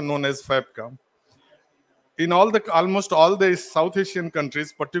organization known as FABCA. In almost all the South Asian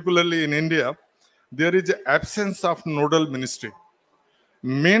countries, particularly in India, there is an absence of nodal ministry.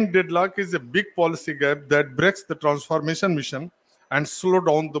 Main deadlock is a big policy gap that breaks the transformation mission and slow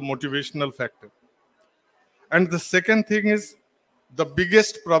down the motivational factor. And the second thing is the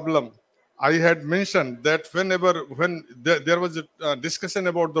biggest problem. I had mentioned that when there was a discussion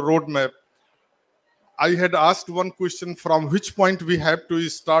about the roadmap, I had asked one question: from which point we have to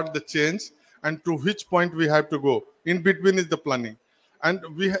start the change and to which point we have to go. In between is the planning. And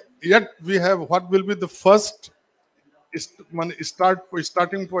we have what will be the first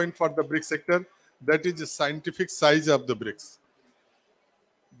starting point for the brick sector, that is the scientific size of the bricks.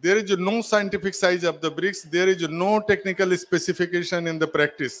 There is no scientific size of the bricks. There is no technical specification in the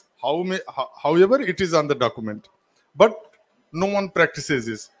practice. However, it is on the document, but no one practices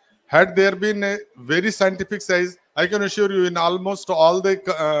this. Had there been a very scientific size, I can assure you, in almost all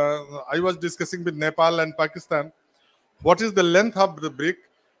I was discussing with Nepal and Pakistan, what is the length of the brick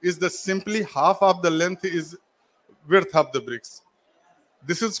is simply half of the length is width of the bricks.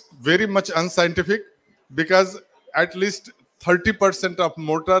 This is very much unscientific, because at least 30% of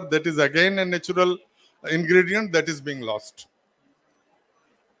mortar, that is again a natural ingredient, that is being lost.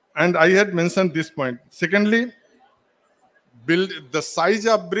 And I had mentioned this point. Secondly, the size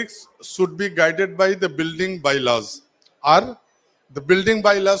of bricks should be guided by the building bylaws, or the building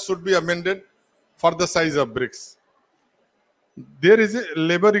bylaws should be amended for the size of bricks. There is a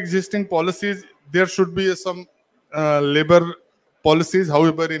labor existing policies. There should be some labor policies.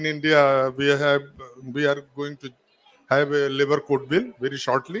 However, in India, we are going to have a labor code bill very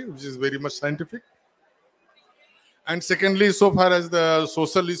shortly, which is very much scientific. And secondly, so far as the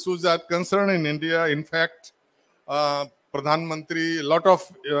social issues are concerned in India, in fact, Pradhan Mantri, a lot of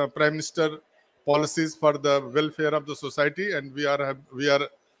Prime Minister policies for the welfare of the society, and we are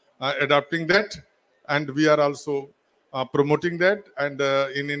adopting that, and we are also promoting that. And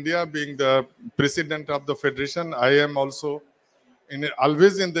in India, being the president of the federation, I am also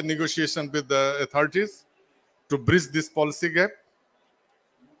always in the negotiation with the authorities to bridge this policy gap.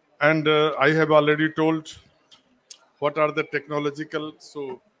 And I have already told what are the technological.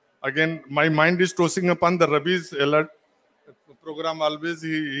 So again, my mind is tossing upon the Rabi's alert program always.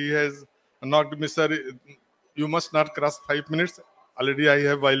 He has knocked me, sir, you must not cross 5 minutes. Already I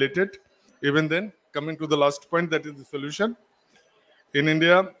have violated. Even then, coming to the last point, that is the solution. In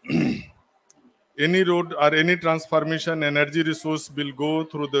India, any road or any transformation energy resource will go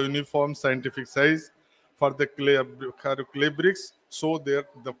through the uniform scientific size for the clay bricks. So there,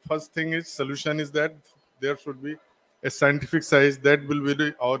 the first thing is solution is that there should be a scientific size. That will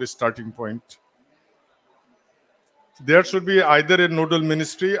be our starting point. There should be either a nodal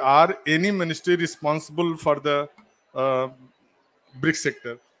ministry or any ministry responsible for the brick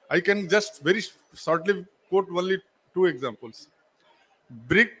sector. I can just very shortly quote only 2 examples.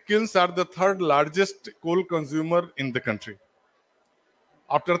 Brick kilns are the 3rd largest coal consumer in the country,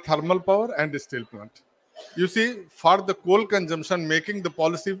 after thermal power and steel plant. You see, for the coal consumption, making the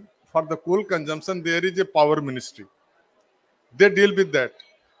policy for the coal consumption, there is a power ministry. They deal with that.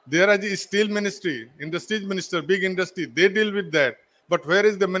 There is a steel ministry, industries minister, big industry, they deal with that. But where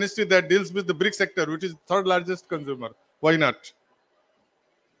is the ministry that deals with the brick sector, which is 3rd largest consumer? Why not?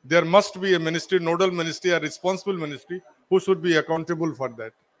 There must be a ministry, nodal ministry, a responsible ministry who should be accountable for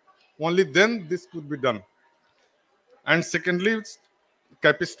that. Only then this could be done. And secondly,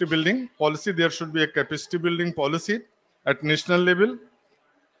 capacity building policy. There should be a capacity building policy at national level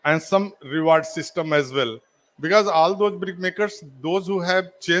and some reward system as well. Because all those brick makers, those who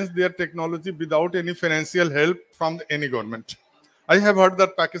have changed their technology without any financial help from any government. I have heard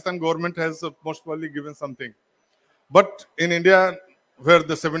that Pakistan government has most probably given something. But in India, where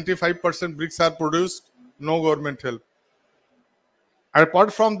the 75% bricks are produced, no government help.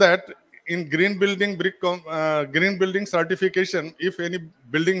 Apart from that, in green building green building certification, if any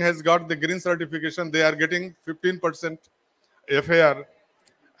building has got the green certification, they are getting 15% FAR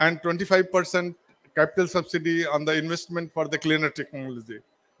and 25% capital subsidy on the investment for the cleaner technology.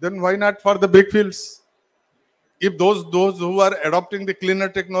 Then why not for the brick fields? If those who are adopting the cleaner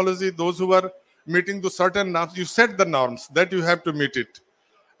technology, those who are meeting the certain norms, you set the norms that you have to meet it.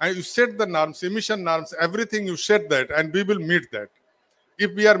 And you set the norms, emission norms, everything you set that, and we will meet that.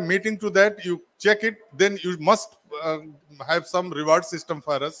 If we are meeting to that, you check it, then you must have some reward system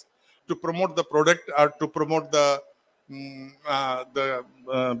for us to promote the product or to promote the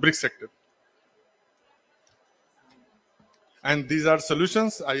brick sector. And these are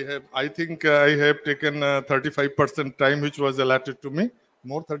solutions. I think I have taken 35% time which was allotted to me.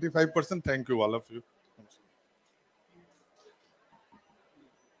 More 35%. Thank you, all of you.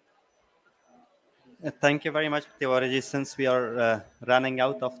 Thank you very much, Tiwari. Since we are running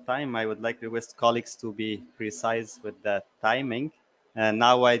out of time, I would like to request colleagues to be precise with the timing.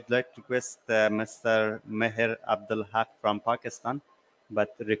 Now I'd like to request Mr. Meher Abdul Haq from Pakistan,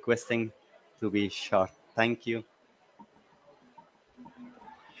 but requesting to be short. Thank you.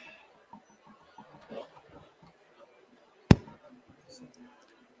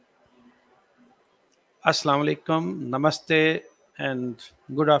 Assalamu alaikum, namaste, and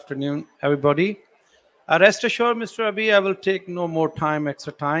good afternoon, everybody. Rest assured, Mr. Abi, I will take no more time,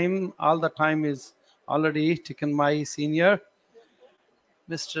 extra time. All the time is already taken by senior,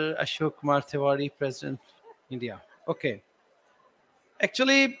 Mr. Ashok Kumar Tiwari, President, India. Okay.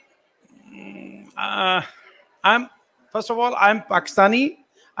 Actually, first of all, I'm Pakistani.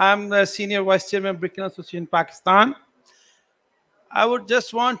 I'm the Senior Vice Chairman of Brick Kiln Association Pakistan. I would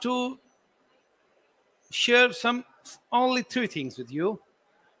just want to share only 3 things with you.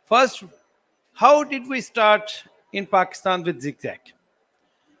 First, how did we start in Pakistan with zigzag?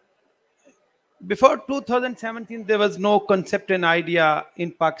 Before 2017, there was no concept and idea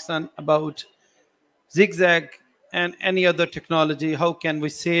in Pakistan about zigzag and any other technology. How can we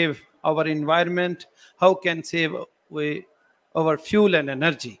save our environment? How can save our fuel and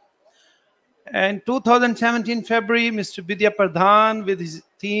energy? And 2017 February, Mr. Vidya Pradhan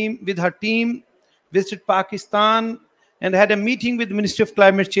with her team visited Pakistan and had a meeting with the Ministry of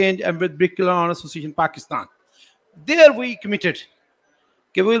Climate Change and with Brick Kiln Association Pakistan. There we committed.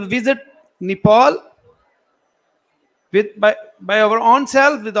 Okay, we will visit Nepal by our own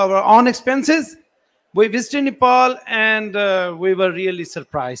self, with our own expenses. We visited Nepal and we were really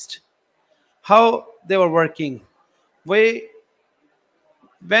surprised how they were working. We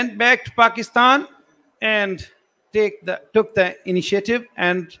went back to Pakistan and took the initiative,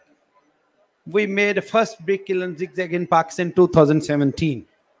 and we made a first brick kiln zigzag in Pakistan in 2017.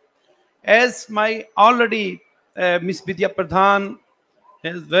 As my already Ms. Vidya Pradhan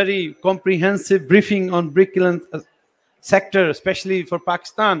has very comprehensive briefing on brick-kiln sector, especially for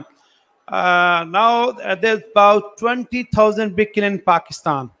Pakistan. Now there's about 20,000 brick-kiln in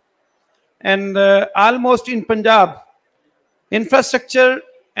Pakistan, and almost in Punjab, infrastructure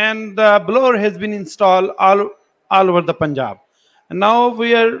and blower has been installed all over the Punjab. And now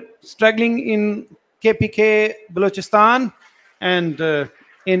we are struggling in KPK, Balochistan, and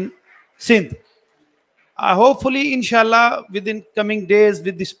in Sindh. Hopefully, inshallah, within coming days,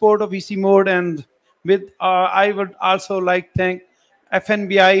 with the support of EC Mode and with, I would also like thank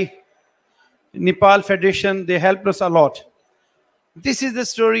FNBI, Nepal Federation. They helped us a lot. This is the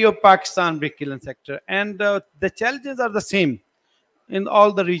story of Pakistan brick-kiln sector, and the challenges are the same in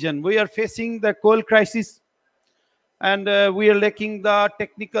all the region. We are facing the coal crisis, and we are lacking the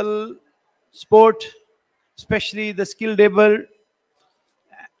technical support, especially the skilled labor.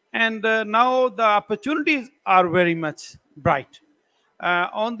 And now the opportunities are very much bright.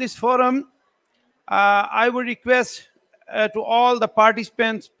 On this forum, I would request to all the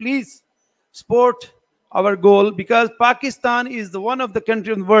participants, please support our goal, because Pakistan is the one of the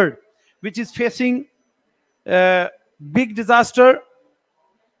countries in the world which is facing big disaster.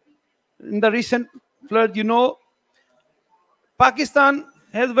 In the recent flood, you know, Pakistan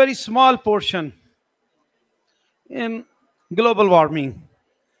has a very small portion in global warming,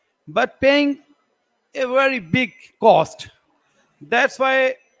 but paying a very big cost. That's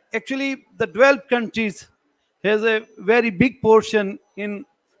why actually the developed countries has a very big portion in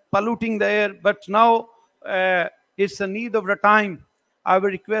polluting the air, but now it's a need of the time. I will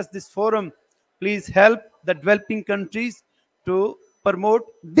request this forum, please help the developing countries to promote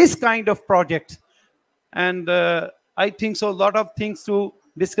this kind of project. And I think so, a lot of things to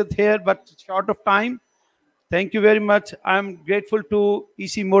discuss here, but short of time. Thank you very much. I'm grateful to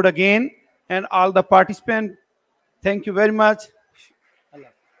EC Mode again and all the participants. Thank you very much.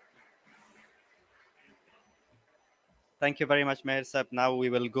 Thank you very much, Meher Sahib. Now we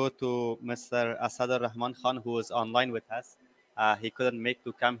will go to Mr. Asadur Rahman Khan, who is online with us. He couldn't make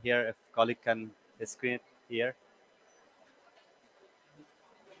to come here. If colleague can screen it here.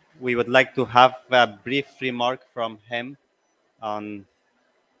 We would like to have a brief remark from him on.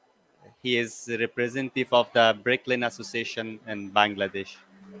 He is the representative of the Brick-kiln Association in Bangladesh.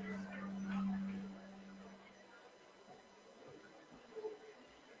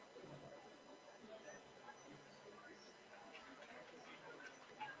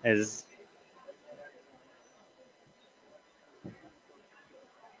 Is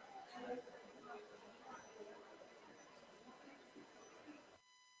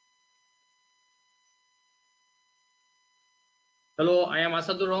Hello, I am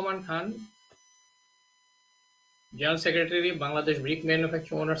Asadur Rahman Khan, General Secretary, Bangladesh Brick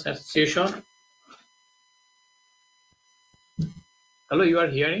Manufacturing Owners Association. Hello, you are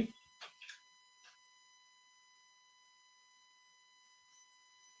hearing?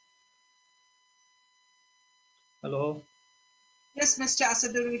 Hello. Yes, Mr.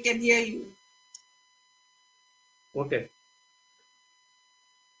 Asadur, we can hear you. Okay.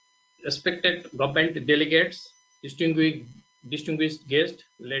 Respected government delegates, distinguished guests,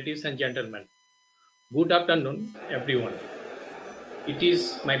 ladies and gentlemen. Good afternoon, everyone. It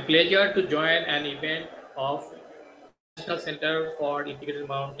is my pleasure to join an event of National Center for Integrated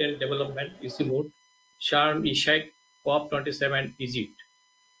Mountain Development, ICMOD, Sharm el-Sheikh, COP27, Egypt.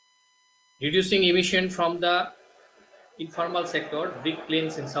 Reducing emission from the informal sector,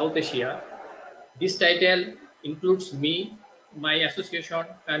 brick-kilns in South Asia. This title includes me, my association,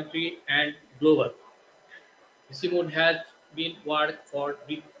 country, and global. ICMOD has been worked for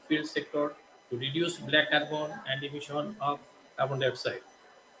brick field sector to reduce black carbon and emission of carbon dioxide.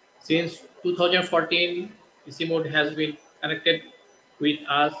 Since 2014, ICMOD has been connected with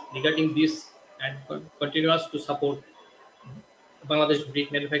us regarding this and continues to support Bangladesh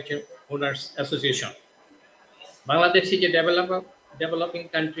Brick Manufacturing Owners Association. Bangladesh is a developing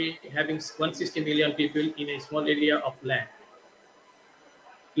country having 160 million people in a small area of land.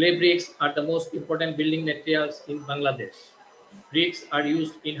 Clay bricks are the most important building materials in Bangladesh. Bricks are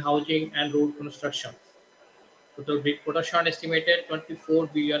used in housing and road construction. Total brick production estimated 24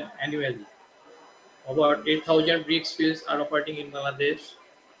 billion annually. Over 8,000 bricks fields are operating in Bangladesh.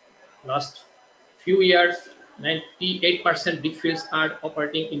 Last few years, 98% brick fields are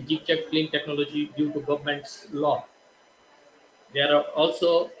operating in zigzag kiln technology due to government's law. There are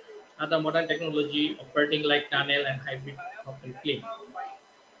also other modern technology operating like tunnel and hybrid open kiln.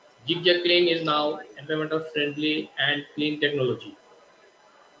 Zigzag kiln is now environmental friendly and clean technology.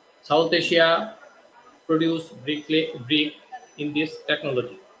 South Asia produce brick in this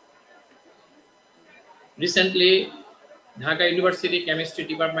technology. Recently, Dhaka University Chemistry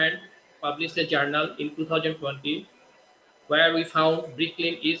Department published a journal in 2020 where we found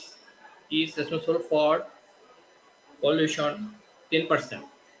Bricklin is responsible for pollution 10%.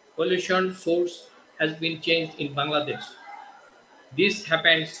 Pollution source has been changed in Bangladesh. This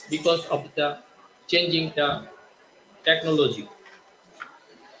happens because of the changing the technology.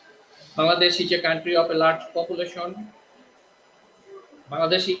 Bangladesh is a country of a large population.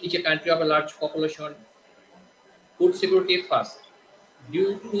 Bangladesh is a country of a large population. Food security first.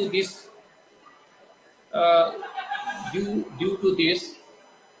 Due to this, uh, due to this,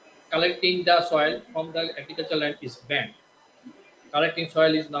 collecting the soil from the agricultural land is banned. Collecting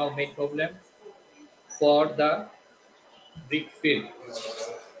soil is now main problem for the brick field.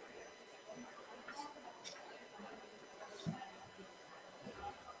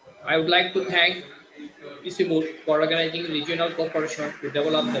 I would like to thank Isimut for organizing regional cooperation to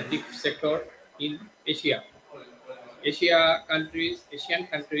develop the brick sector in Asia. Asian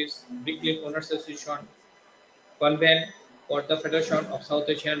countries, Bricklin Owners Association, convene for the Federation of South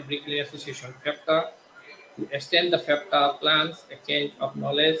Asian Bricklin Association, FEPTA, to extend the FEPTA plans, exchange of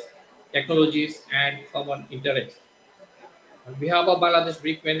knowledge, technologies, and common interests. On behalf of Bangladesh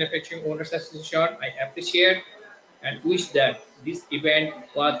Brick Manufacturing Owners Association, I appreciate and wish that this event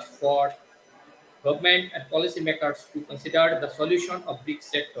was for government and policymakers to consider the solution of brick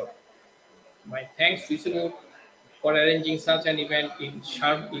sector. My thanks to Isimut for arranging such an event in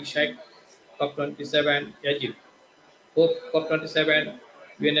Sharm el-Sheikh COP27 Egypt. Hope COP27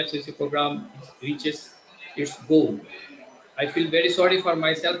 UNFCCC program reaches its goal. I feel very sorry for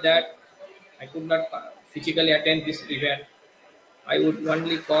myself that I could not physically attend this event. I would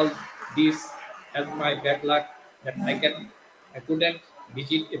only call this as my bad luck that I couldn't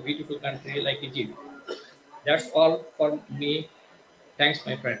visit a beautiful country like Egypt. That's all for me. Thanks,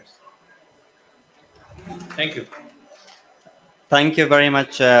 my friends. Thank you. Thank you very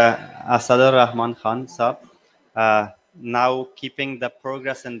much, Asadur Rahman Khan Saab. Now, keeping the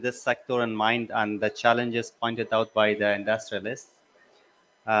progress in this sector in mind and the challenges pointed out by the industrialists,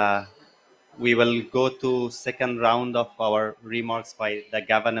 we will go to second round of our remarks by the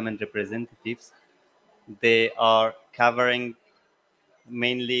government representatives. They are covering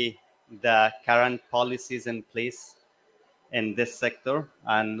mainly the current policies in place in this sector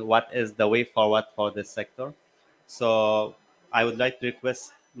and what is the way forward for this sector. So I would like to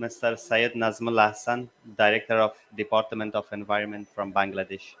request Mr. Syed Nazmul Hassan, Director of Department of Environment from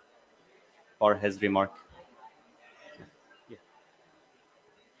Bangladesh, for his remark.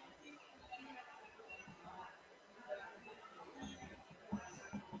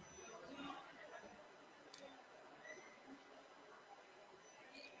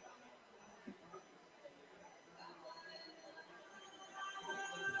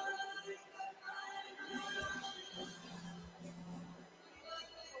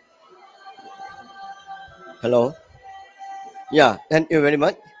 Hello. Yeah, thank you very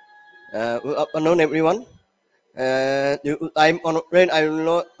much. Good afternoon, everyone. Due to time on rain, I will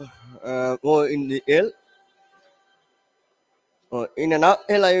not go in detail. In and out,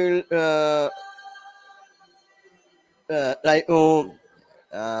 I will like to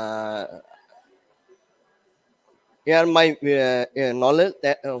share my knowledge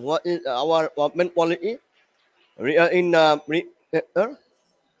that what is our government policy in brick sector.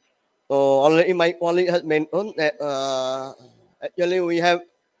 So already my colleague has mentioned that actually we have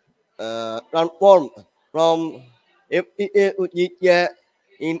transformed from FTA to GTA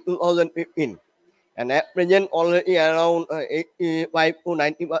in 2015, and at present already around 85 to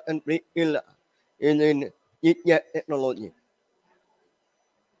 90% brick in GTA technology.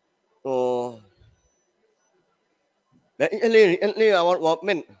 So recently our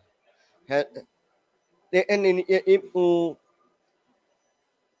government has taken initiative to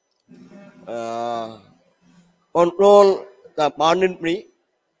control the burning brick.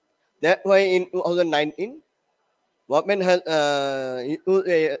 That way, in 2019, government has issued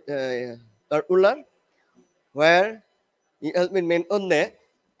a circular where it has been mentioned that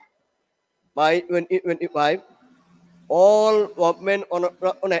by 2025, all government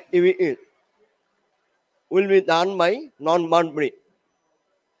on activities will be done by non-burn brick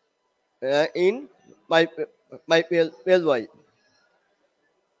in by phase-wise.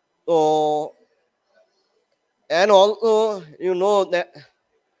 So, and also, you know that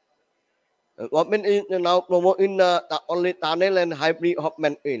government is now promoting only tunnel and hybrid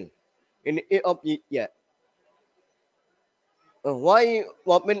hopman in the of yeah. Why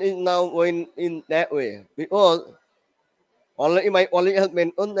government is now going in that way? Because already my colleague has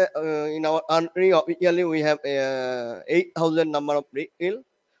mentioned that in our country officially we have 8,000 number of brick kiln,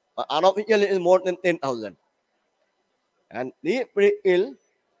 unofficially is more than 10,000. And these brick kilns,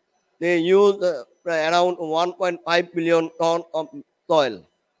 they use around 1.5 billion tons of soil.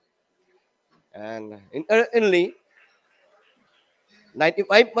 And interestingly,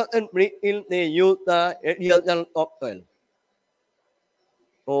 95% brick kilns, they use the radial topsoil.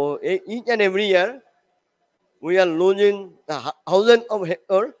 So each and every year, we are losing thousands of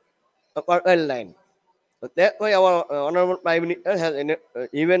hectares of our land. So that's why our Honorable Prime Minister has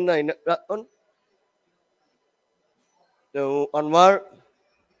even instruction to convert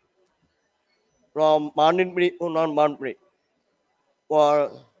from mountain brick to non-mountain brick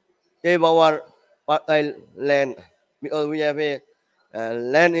for save our fertile land, because we have a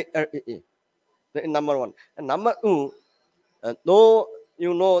land scarcity. That is number one. And number two, though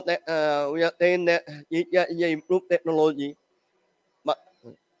you know that we are saying that it is improved technology, but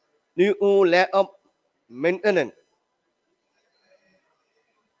due to lack of maintenance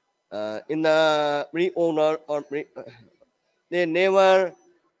in the brick owner or brick, they never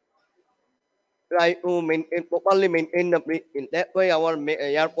try to maintain properly maintain the brick. In that way, our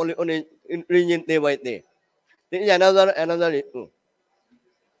air pollution is increasing day by day. This is another issue.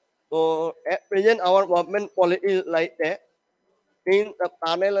 So at present, our government policy is like that. Since the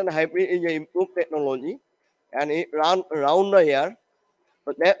panel and hybrid is an improved technology, and it runs around the year,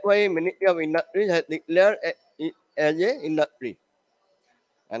 so that way Ministry of Industry has declared it as a industry.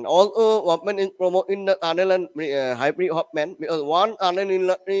 And also government is promoting the tunnel and hybrid hotman, because one tunnel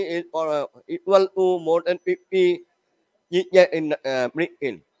industry is equal to more than 50 GJ in brick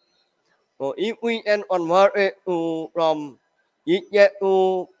kiln. So if we can convert it to from GJ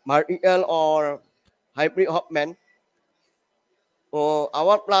to vertical or hybrid hotman, so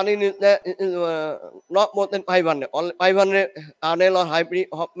our planning is that it is not more than 500, only 500 tunnel or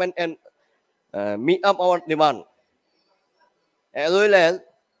hybrid hotman and meet up our demand. As well as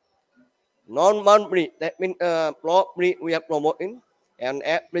non-mount brick, that means block brick we are promoting, and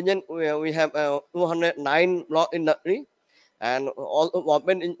at present we have 209 block industry, and also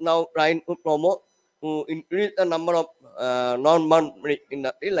government is now trying to promote to increase the number of non-mount brick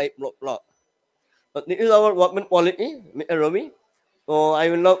industry like block. But this is our government policy, Mr. Ravi. So I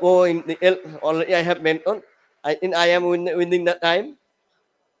will not go in detail. Already I have mentioned. I think I am within that time.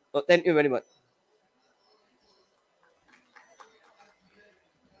 So thank you very much.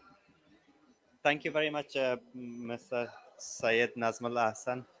 Thank you very much, Mr. Syed Nazmul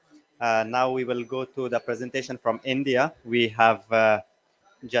Ahsan. Now we will go to the presentation from India. We have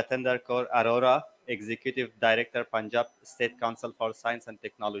Jatinder Kaur Arora, Executive Director, Punjab State Council for Science and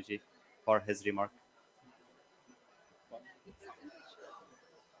Technology, for his remark.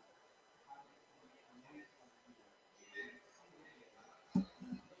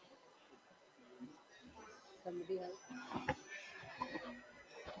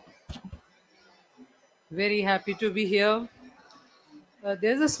 Very happy to be here.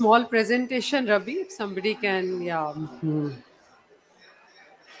 There's a small presentation, Rabi, if somebody can, yeah.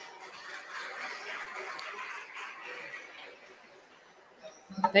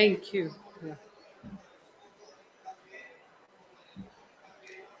 Thank you. Yeah.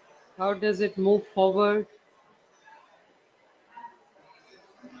 How does it move forward?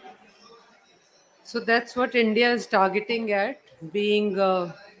 So that's what India is targeting at, being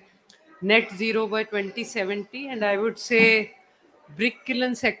net zero by 2070. And I would say brick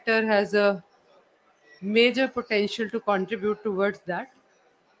kiln sector has a major potential to contribute towards that.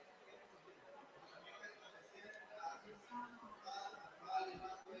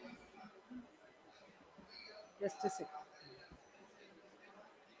 Just a second.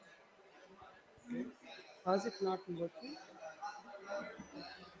 How's it not working?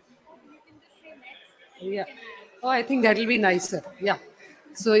 Yeah. Oh, I think that will be nicer. Yeah.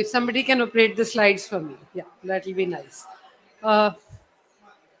 So if somebody can operate the slides for me, yeah, that will be nice.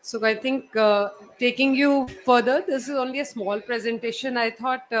 So I think taking you further, this is only a small presentation. I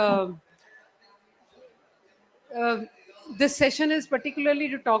thought this session is particularly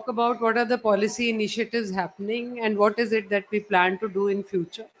to talk about what are the policy initiatives happening and what is it that we plan to do in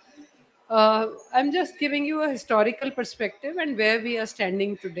future. I'm just giving you a historical perspective and where we are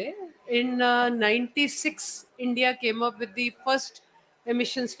standing today. In 96, India came up with the first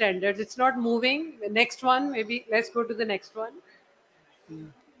emission standards. It's not moving. The next one, maybe let's go to the next one.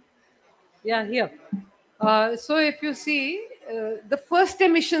 Yeah, here. So if you see, the first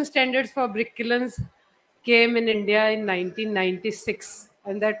emission standards for brick kilns came in India in 1996,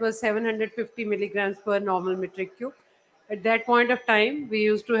 and that was 750 milligrams per normal metric cube. At that point of time, we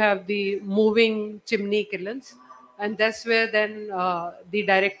used to have the moving chimney kilns, and that's where then the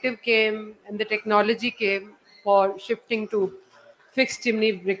directive came and the technology came for shifting to fixed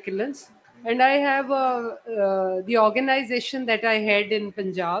chimney brick kilns. And I have the organization that I head in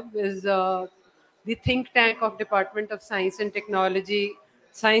Punjab is the think tank of Department of Science and Technology,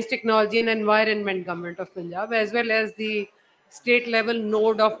 Science, Technology and Environment, Government of Punjab, as well as the state level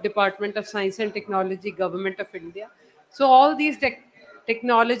node of Department of Science and Technology, Government of India. So all these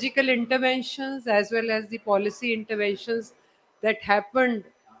technological interventions as well as the policy interventions that happened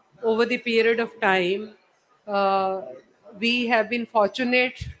over the period of time, uh, we have been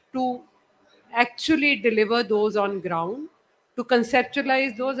fortunate to actually deliver those on ground, to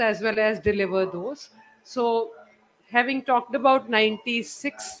conceptualize those as well as deliver those. So having talked about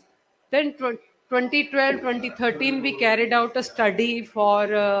 96, then 2012, 2013, we carried out a study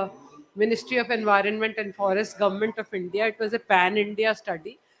for Ministry of Environment and Forest, Government of India. It was a pan-India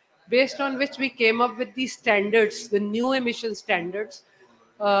study based on which we came up with these standards, the new emission standards,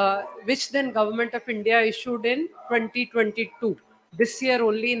 which then Government of India issued in 2022, this year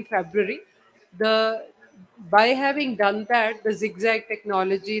only in February. By having done that, the zigzag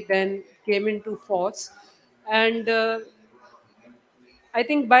technology then came into force, and I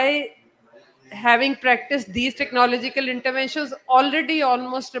think by having practiced these technological interventions, already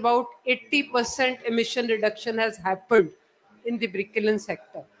almost about 80% emission reduction has happened in the brick kiln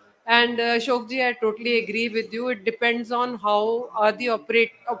sector. And Shokji, I totally agree with you. It depends on how are the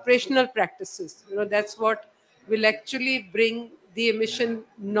operational practices. That's what will actually bring the emission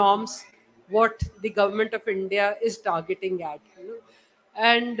norms, what the government of India is targeting at.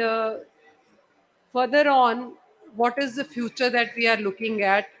 And further on, what is the future that we are looking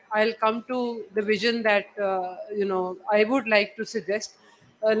at? I'll come to the vision that I would like to suggest.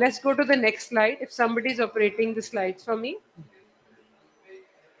 Let's go to the next slide. If somebody is operating the slides for me.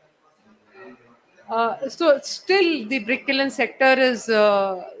 So still the brick kiln sector is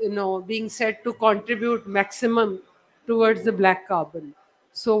being said to contribute maximum towards the black carbon.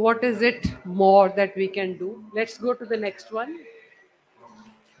 So what is it more that we can do? Let's go to the next one.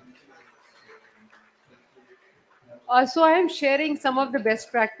 So I am sharing some of the best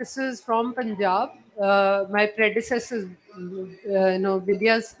practices from Punjab. My predecessors,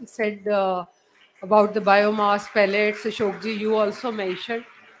 Vidya said about the biomass pellets. Ashokji, you also mentioned.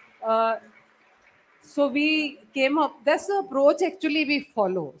 So we came up, that's the approach actually we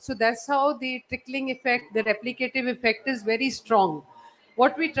follow. So that's how the trickling effect, the replicative effect is very strong.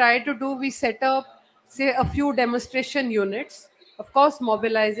 What we try to do, we set up, say, a few demonstration units, of course,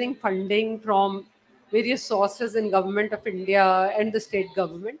 mobilizing funding from various sources in Government of India and the state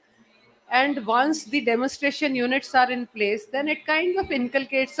government. And once the demonstration units are in place, then it kind of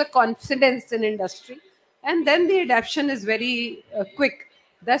inculcates a confidence in industry. And then the adoption is very quick.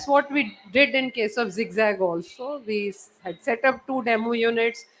 That's what we did in case of Zigzag also. We had set up 2 demo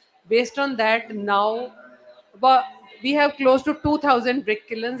units. Based on that, now but we have close to 2,000 brick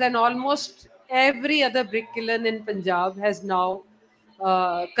kilns, and almost every other brick kiln in Punjab has now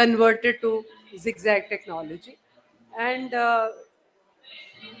converted to Zigzag technology. And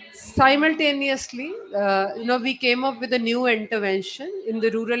simultaneously, we came up with a new intervention in the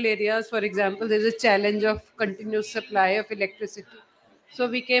rural areas. For example, there's a challenge of continuous supply of electricity. So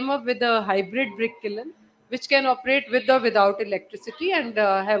we came up with a hybrid brick kiln, which can operate with or without electricity, and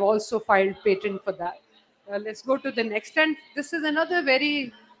have also filed patent for that. Let's go to the next. And this is another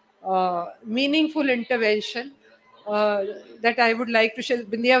very meaningful intervention that I would like to share.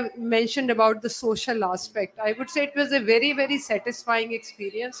 Bindiya mentioned about the social aspect. I would say it was a very, very satisfying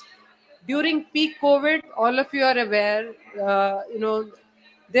experience. During peak COVID, all of you are aware,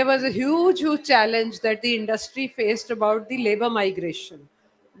 there was a huge, huge challenge that the industry faced about the labor migration.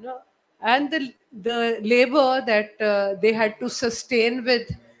 And the labor that they had to sustain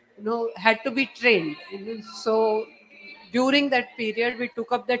with, had to be trained. So during that period, we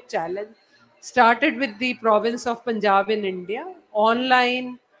took up that challenge, started with the province of Punjab in India,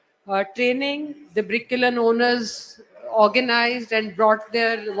 online training. The brick kiln owners organized and brought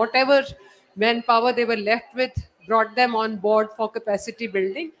their whatever manpower they were left with, brought them on board for capacity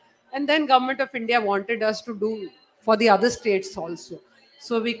building. And then Government of India wanted us to do for the other states also.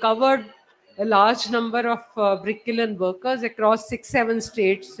 So we covered a large number of brick kiln workers across 6-7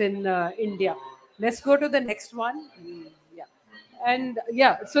 states in India. Let's go to the next one. Yeah. And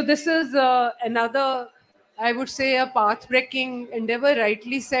yeah, so this is another, I would say, a path-breaking endeavor.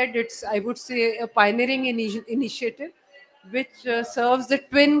 Rightly said, it's, I would say, a pioneering initiative which serves the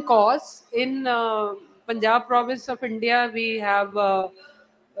twin cause. In Punjab province of India, we have,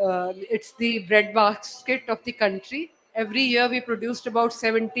 it's the bread basket of the country. Every year we produced about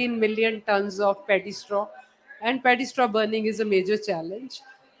 17 million tons of paddy straw, and paddy straw burning is a major challenge.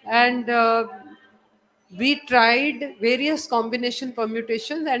 And We tried various combination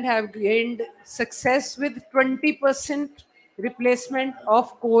permutations and have gained success with 20% replacement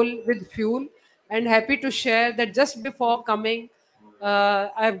of coal with fuel. And happy to share that just before coming,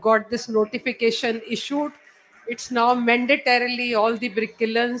 I've got this notification issued. It's now mandatorily all the brick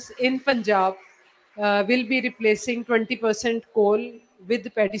kilns in Punjab will be replacing 20% coal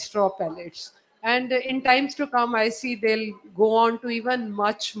with paddy straw pellets. And in times to come, I see they'll go on to even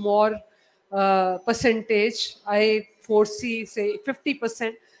much more percentage. I foresee, say,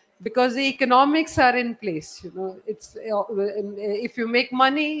 50%, because the economics are in place. You know, it's if you make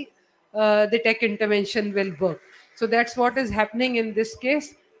money, the tech intervention will work. So that's what is happening in this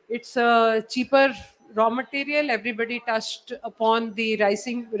case. It's a cheaper raw material. Everybody touched upon the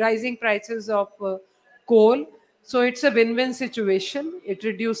rising prices of coal. So it's a win-win situation. It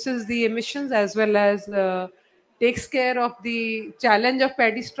reduces the emissions as well as takes care of the challenge of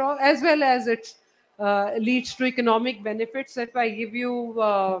paddy straw, as well as it leads to economic benefits. If I give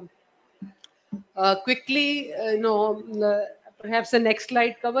you quickly, perhaps the next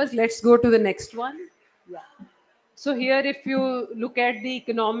slide covers. Let's go to the next one. Yeah. So here, if you look at the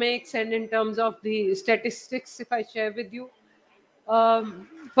economics and in terms of the statistics, if I share with you,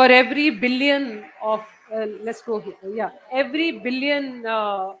 for every billion of let's go here, yeah, every billion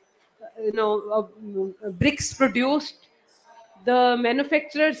bricks produced, the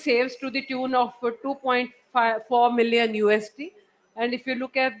manufacturer saves to the tune of 2.4 million USD. And if you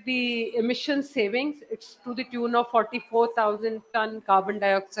look at the emission savings, it's to the tune of 44,000 ton carbon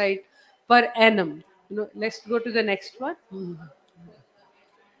dioxide per annum. Let's go to the next one.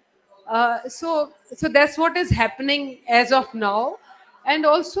 So that's what is happening as of now. And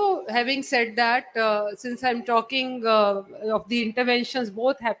also, having said that, since I'm talking of the interventions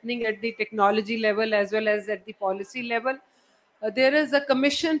both happening at the technology level as well as at the policy level, there is a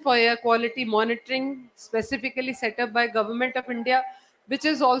commission for air quality monitoring specifically set up by Government of India, which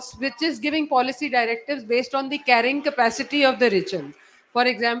is giving policy directives based on the carrying capacity of the region. For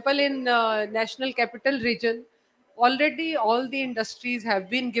example, in National Capital Region, already all the industries have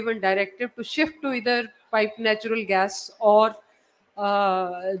been given directive to shift to either piped natural gas or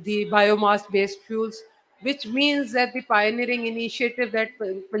the biomass based fuels, which means that the pioneering initiative that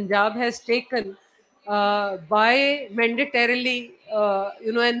Punjab has taken by mandatorily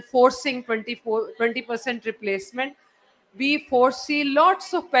enforcing 20% replacement, we foresee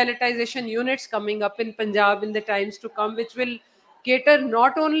lots of palletization units coming up in Punjab in the times to come, which will cater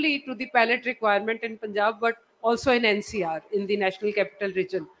not only to the pallet requirement in Punjab but also in NCR, in the National Capital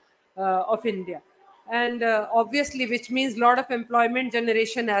Region of India. And obviously, which means a lot of employment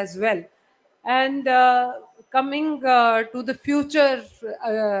generation as well. And coming to the future,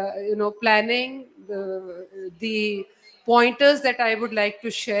 planning, the pointers that I would like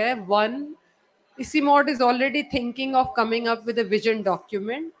to share. One, ICIMOD is already thinking of coming up with a vision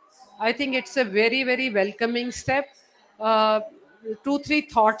document. I think it's a very, very welcoming step. Two, three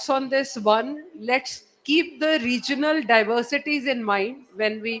thoughts on this. One, let's keep the regional diversities in mind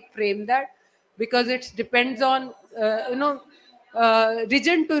when we frame that, because it depends on,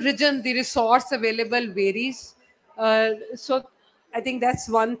 region to region, the resource available varies. So I think that's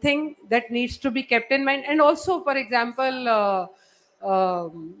one thing that needs to be kept in mind. And also, for example,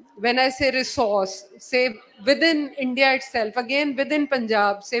 when I say resource, say within India itself, again within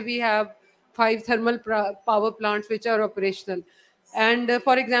Punjab, say we have 5 thermal power plants which are operational. And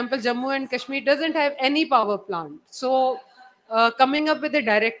for example, Jammu and Kashmir doesn't have any power plant. So coming up with a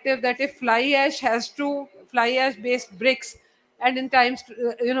directive that if fly ash based bricks, and in times,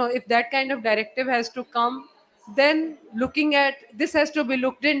 if that kind of directive has to come, then looking at this has to be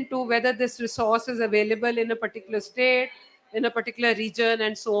looked into whether this resource is available in a particular state, in a particular region,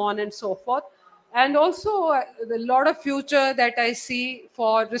 and so on and so forth. And also a lot of future that I see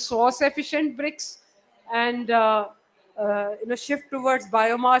for resource efficient bricks, and shift towards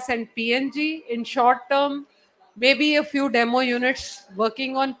biomass and PNG in short term. Maybe a few demo units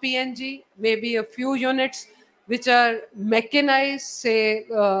working on PNG, maybe a few units which are mechanized, say,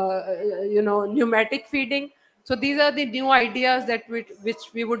 pneumatic feeding. So these are the new ideas that which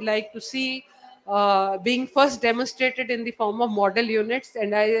we would like to see being first demonstrated in the form of model units.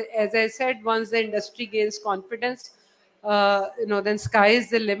 And as I said, once the industry gains confidence, then sky is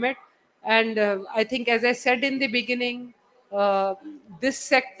the limit. And I think, as I said in the beginning, this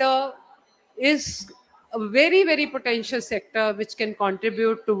sector is a very, very potential sector which can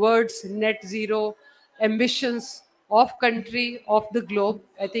contribute towards net zero ambitions of country, of the globe.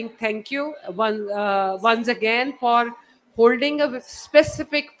 I think thank you once again for holding a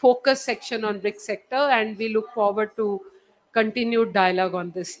specific focus section on brick sector, and we look forward to continued dialogue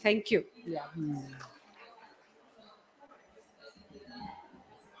on this. Thank you. Yeah.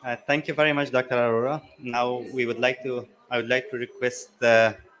 Thank you very much, Dr. Arora. Now I would like to request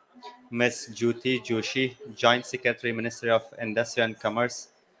Ms. Jyoti Joshi, Joint Secretary, Ministry of Industry and Commerce,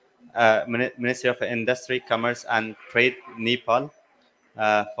 Ministry of Industry, Commerce and Trade, Nepal,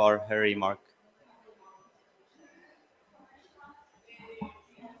 for her remark.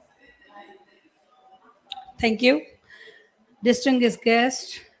 Thank you. Distinguished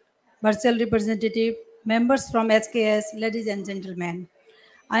guests, virtual representative, members from HKS, ladies and gentlemen.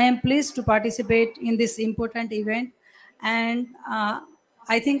 I am pleased to participate in this important event, and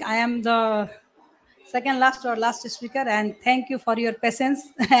I think I am the second last or last speaker, and thank you for your patience.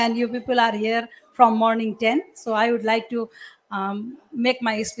 And you people are here from morning 10, so I would like to make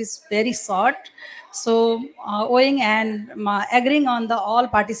my speech very short. So owing and agreeing on the all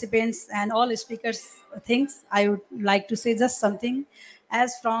participants and all speakers things, I would like to say just something.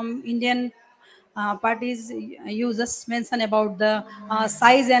 As from Indian parties, you just mentioned about the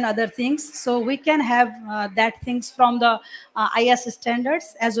size and other things, so we can have that things from the IS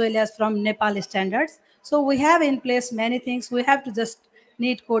standards as well as from Nepal standards. So we have in place many things. We have to just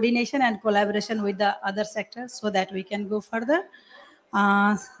need coordination and collaboration with the other sectors so that we can go further.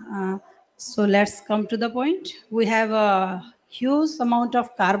 uh, uh, so let's come to the point. We have a huge amount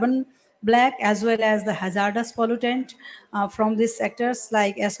of carbon black as well as the hazardous pollutant from these sectors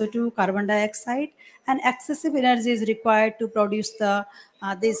like SO2, carbon dioxide, and excessive energy is required to produce the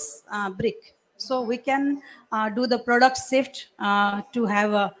this brick. So we can do the product shift to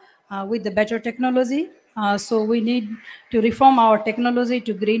have a with the better technology. So we need to reform our technology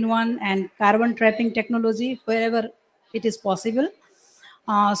to green one and carbon trapping technology wherever it is possible.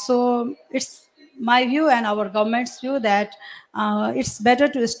 So it's my view and our government's view that it's better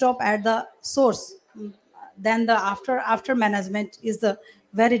to stop at the source than the after management is the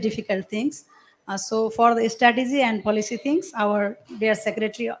very difficult things. So for the strategy and policy things, our dear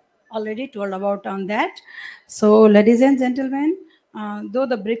secretary already told about on that. So ladies and gentlemen, though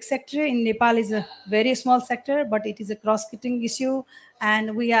the brick sector in Nepal is a very small sector, but it is a cross-cutting issue,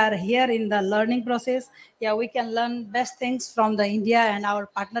 and we are here in the learning process. Yeah, we can learn best things from the India and our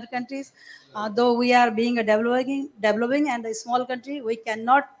partner countries. Though we are being a developing and a small country, we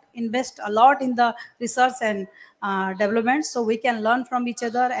cannot invest a lot in the research and development, so we can learn from each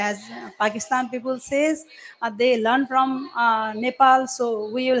other. As Pakistan people says, they learn from Nepal, so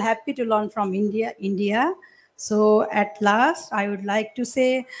we will happy to learn from India. So at last, I would like to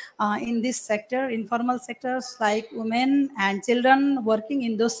say in this sector, informal sectors like women and children working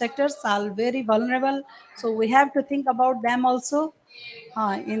in those sectors are very vulnerable. So we have to think about them also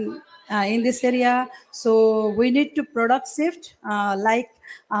in this area. So we need to product shift like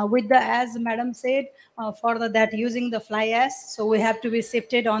with the, as madam said, for that using the fly ash. So we have to be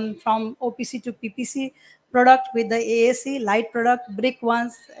shifted on from OPC to PPC product with the AAC light product brick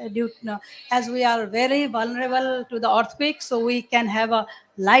ones as we are very vulnerable to the earthquake, so we can have a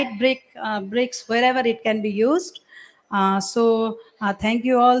light bricks wherever it can be used. Thank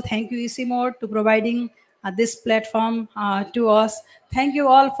you all. Thank you, ECMOD, to providing this platform to us. Thank you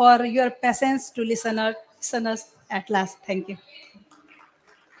all for your patience to listeners at last. Thank you.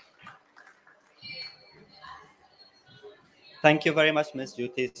 Thank you very much, Ms.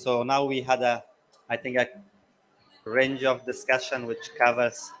 Jyoti. So now we had I think a range of discussion which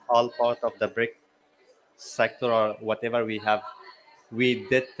covers all part of the brick sector or whatever we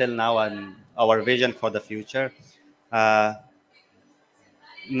did till now and our vision for the future. Now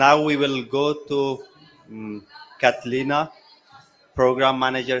we will go to Katlina, Program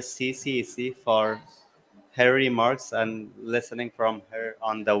Manager CCEC, for her remarks and listening from her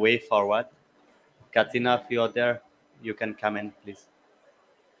on the way forward. Katlina, if you're there, you can come in, please.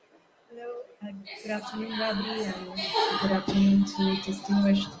 Hello, good afternoon, Rabi, and good afternoon to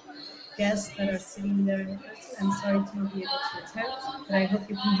distinguished guests that are sitting there in person. I'm sorry to not be able to attend, but I hope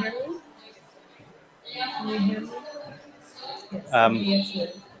you can hear me. Can you hear me? Yes, okay,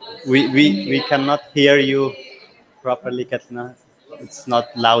 excellent. We cannot hear you properly, Katlina. It's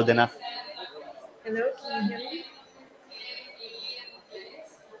not loud enough. Hello, can you hear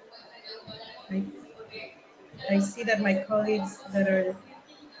me? I see that my colleagues that are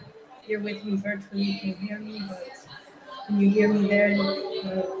here with me virtually can hear me, but can you hear me there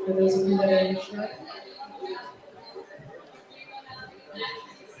for those of you that are in the shop?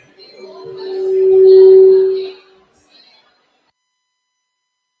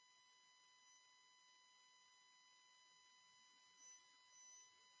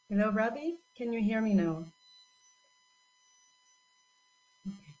 Hello, Rabi, can you hear me now?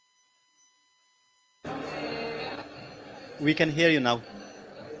 We can hear you now.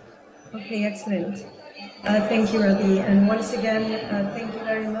 Okay, excellent. Thank you, Rabi. And once again, thank you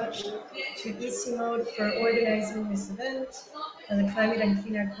very much to ECMOD for organizing this event. The Climate and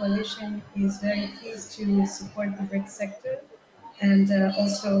Clean Air Coalition is very pleased to support the BRICS sector. And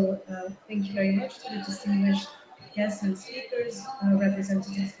also, thank you very much to the distinguished guests and speakers,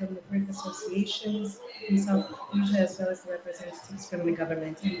 representatives from the BRIC associations in South Asia, as well as the representatives from the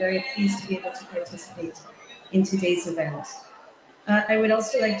government. I'm very pleased to be able to participate in today's event. I would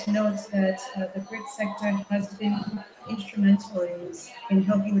also like to note that the BRIC sector has been instrumental in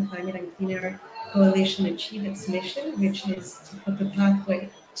helping the Climate and Clean Air Coalition achieve its mission, which is to put the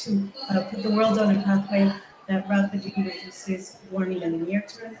world on a pathway that rapidly reduces warming in the near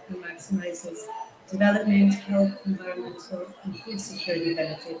term and maximizes development, health, environmental, and food security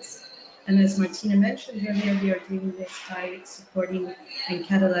benefits. And as Martina mentioned earlier, we are doing this by supporting and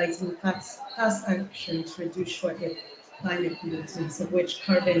catalyzing past action to reduce short-lived climate pollutants, of which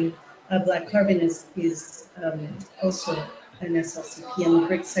black carbon is also an SLCP, and the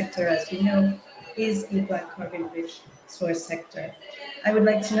BRIC sector, as we know, is a black carbon-rich source sector. I would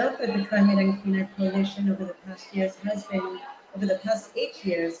like to note that the Climate and Clean Air Coalition over the past 8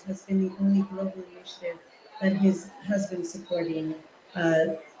 years, has been the only global initiative that has been supporting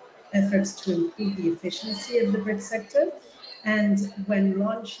efforts to improve the efficiency of the BRIC sector. And when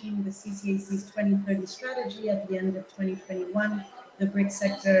launching the CCAC's 2030 strategy at the end of 2021, the BRIC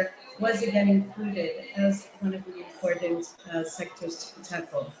sector was again included as one of the important sectors to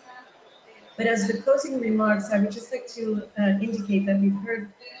tackle. But as the closing remarks, I would just like to indicate that we've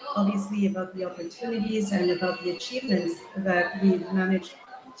heard obviously about the opportunities and about the achievements that we've managed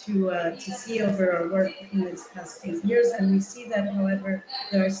to see over our work in these past 8 years. And we see that, however,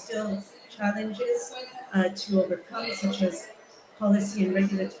 there are still challenges to overcome, such as policy and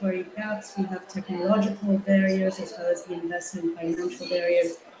regulatory gaps. We have technological barriers, as well as the investment financial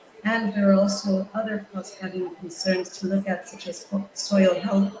barriers. And there are also other cost-cutting concerns to look at, such as soil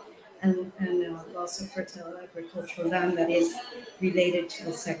health and loss of fertile agricultural land that is related to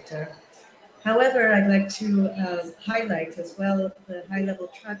the sector. However, I'd like to highlight as well the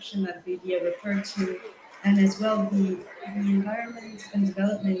high-level traction that Vidya referred to, and as well the environment and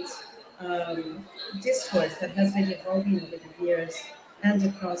development discourse that has been evolving over the years and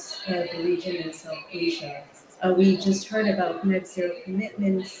across the region in South Asia. We just heard about net zero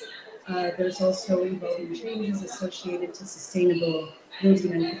commitments. There's also evolving changes associated to sustainable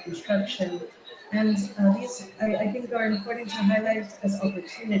building and construction. And these, I think, are important to highlight as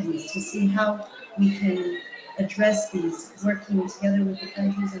opportunities to see how we can address these, working together with the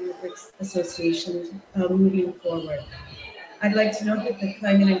countries and the BRICS Association moving forward. I'd like to note that the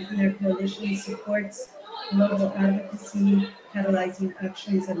Climate and Clean Air Coalition supports global advocacy, catalyzing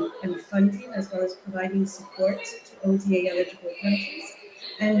actions and funding, as well as providing support to ODA-eligible countries.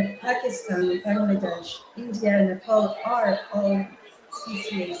 And Pakistan, Bangladesh, India, and Nepal are all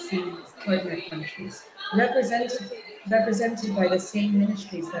CCAC partner countries, represented by the same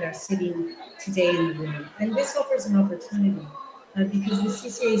ministries that are sitting today in the room. And this offers an opportunity because the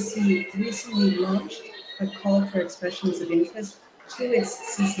CCAC recently launched a call for expressions of interest to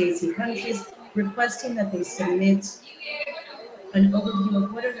its CCAC countries, requesting that they submit an overview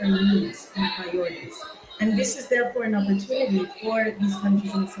of what are their needs and priorities. And this is therefore an opportunity for these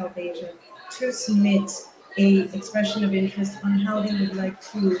countries in South Asia to submit an expression of interest on how they would like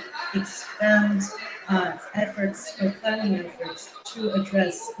to expand efforts or planning efforts to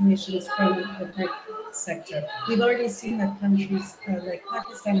address emissions from the BRIC sector. We've already seen that countries like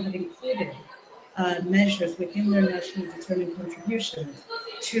Pakistan have included measures within their nationally determined contributions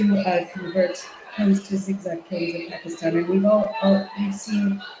to convert kilns to zigzag kilns in Pakistan. And we've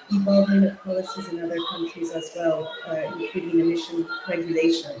seen evolvement of policies in other countries as well, including emission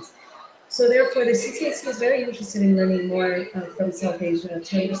regulations. So therefore, the CCAC is very interested in learning more from South Asia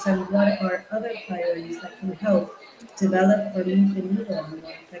to understand what are other priorities that can help develop or move the needle on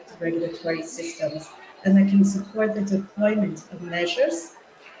more effective regulatory systems, and that can support the deployment of measures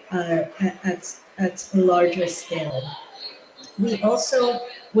at a larger scale. We also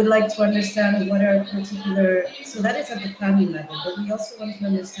would like to understand what are particular, so that is at the planning level, but we also want to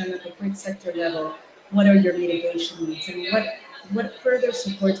understand at the BRIC sector level, what are your mitigation needs and what further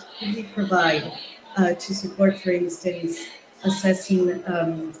support could we provide to support, for instance, assessing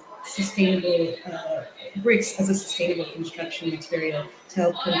sustainable bricks as a sustainable construction material to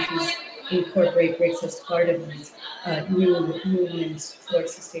help countries incorporate bricks as part of these new movements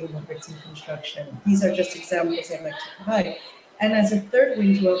towards sustainable bricks in construction. These are just examples I'd like to provide. And as a third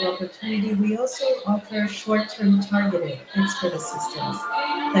window of opportunity, we also offer short-term targeted expert assistance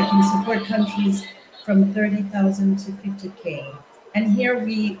that can support countries from 30,000 to 50K And here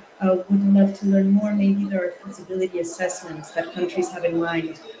we would love to learn more. Maybe there are feasibility assessments that countries have in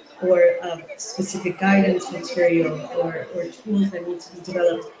mind, or specific guidance material, or tools that need to be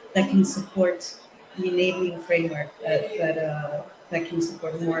developed that can support the enabling framework that can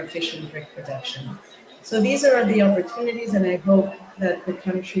support more efficient brick production. So these are the opportunities, and I hope that the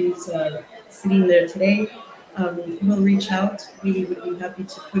countries sitting there today will reach out. We would be happy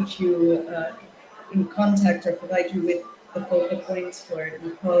to put you in contact or provide you with the focal points for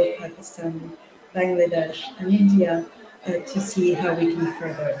Nepal, Pakistan, Bangladesh, and India to see how we can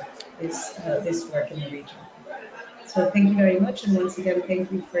further this work in the region. So thank you very much, and once again,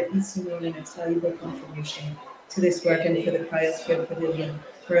 thank you for Isimon and its valuable contribution to this work, and for the Cryosphere Pavilion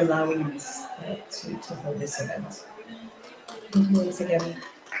for allowing us to hold this event. Thank you once again.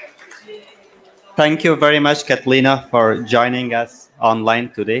 Thank you very much, Katlina, for joining us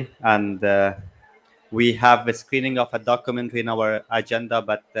online today. And we have a screening of a documentary in our agenda,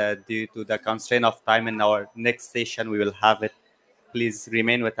 but due to the constraint of time in our next session, we will have it. Please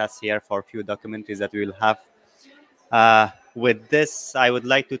remain with us here for a few documentaries that we will have. With this, I would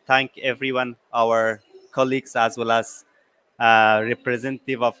like to thank everyone, our colleagues, as well as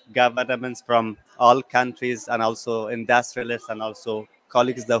representative of governments from all countries, and also industrialists, and also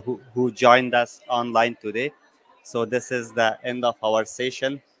colleagues who joined us online today. So this is the end of our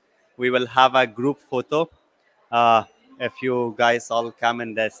session. We will have a group photo. If you guys all come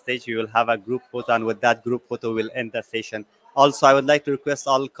in the stage, we will have a group photo, and with that group photo, we'll end the session. Also, I would like to request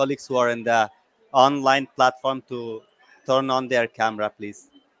all colleagues who are in the online platform to turn on their camera, please.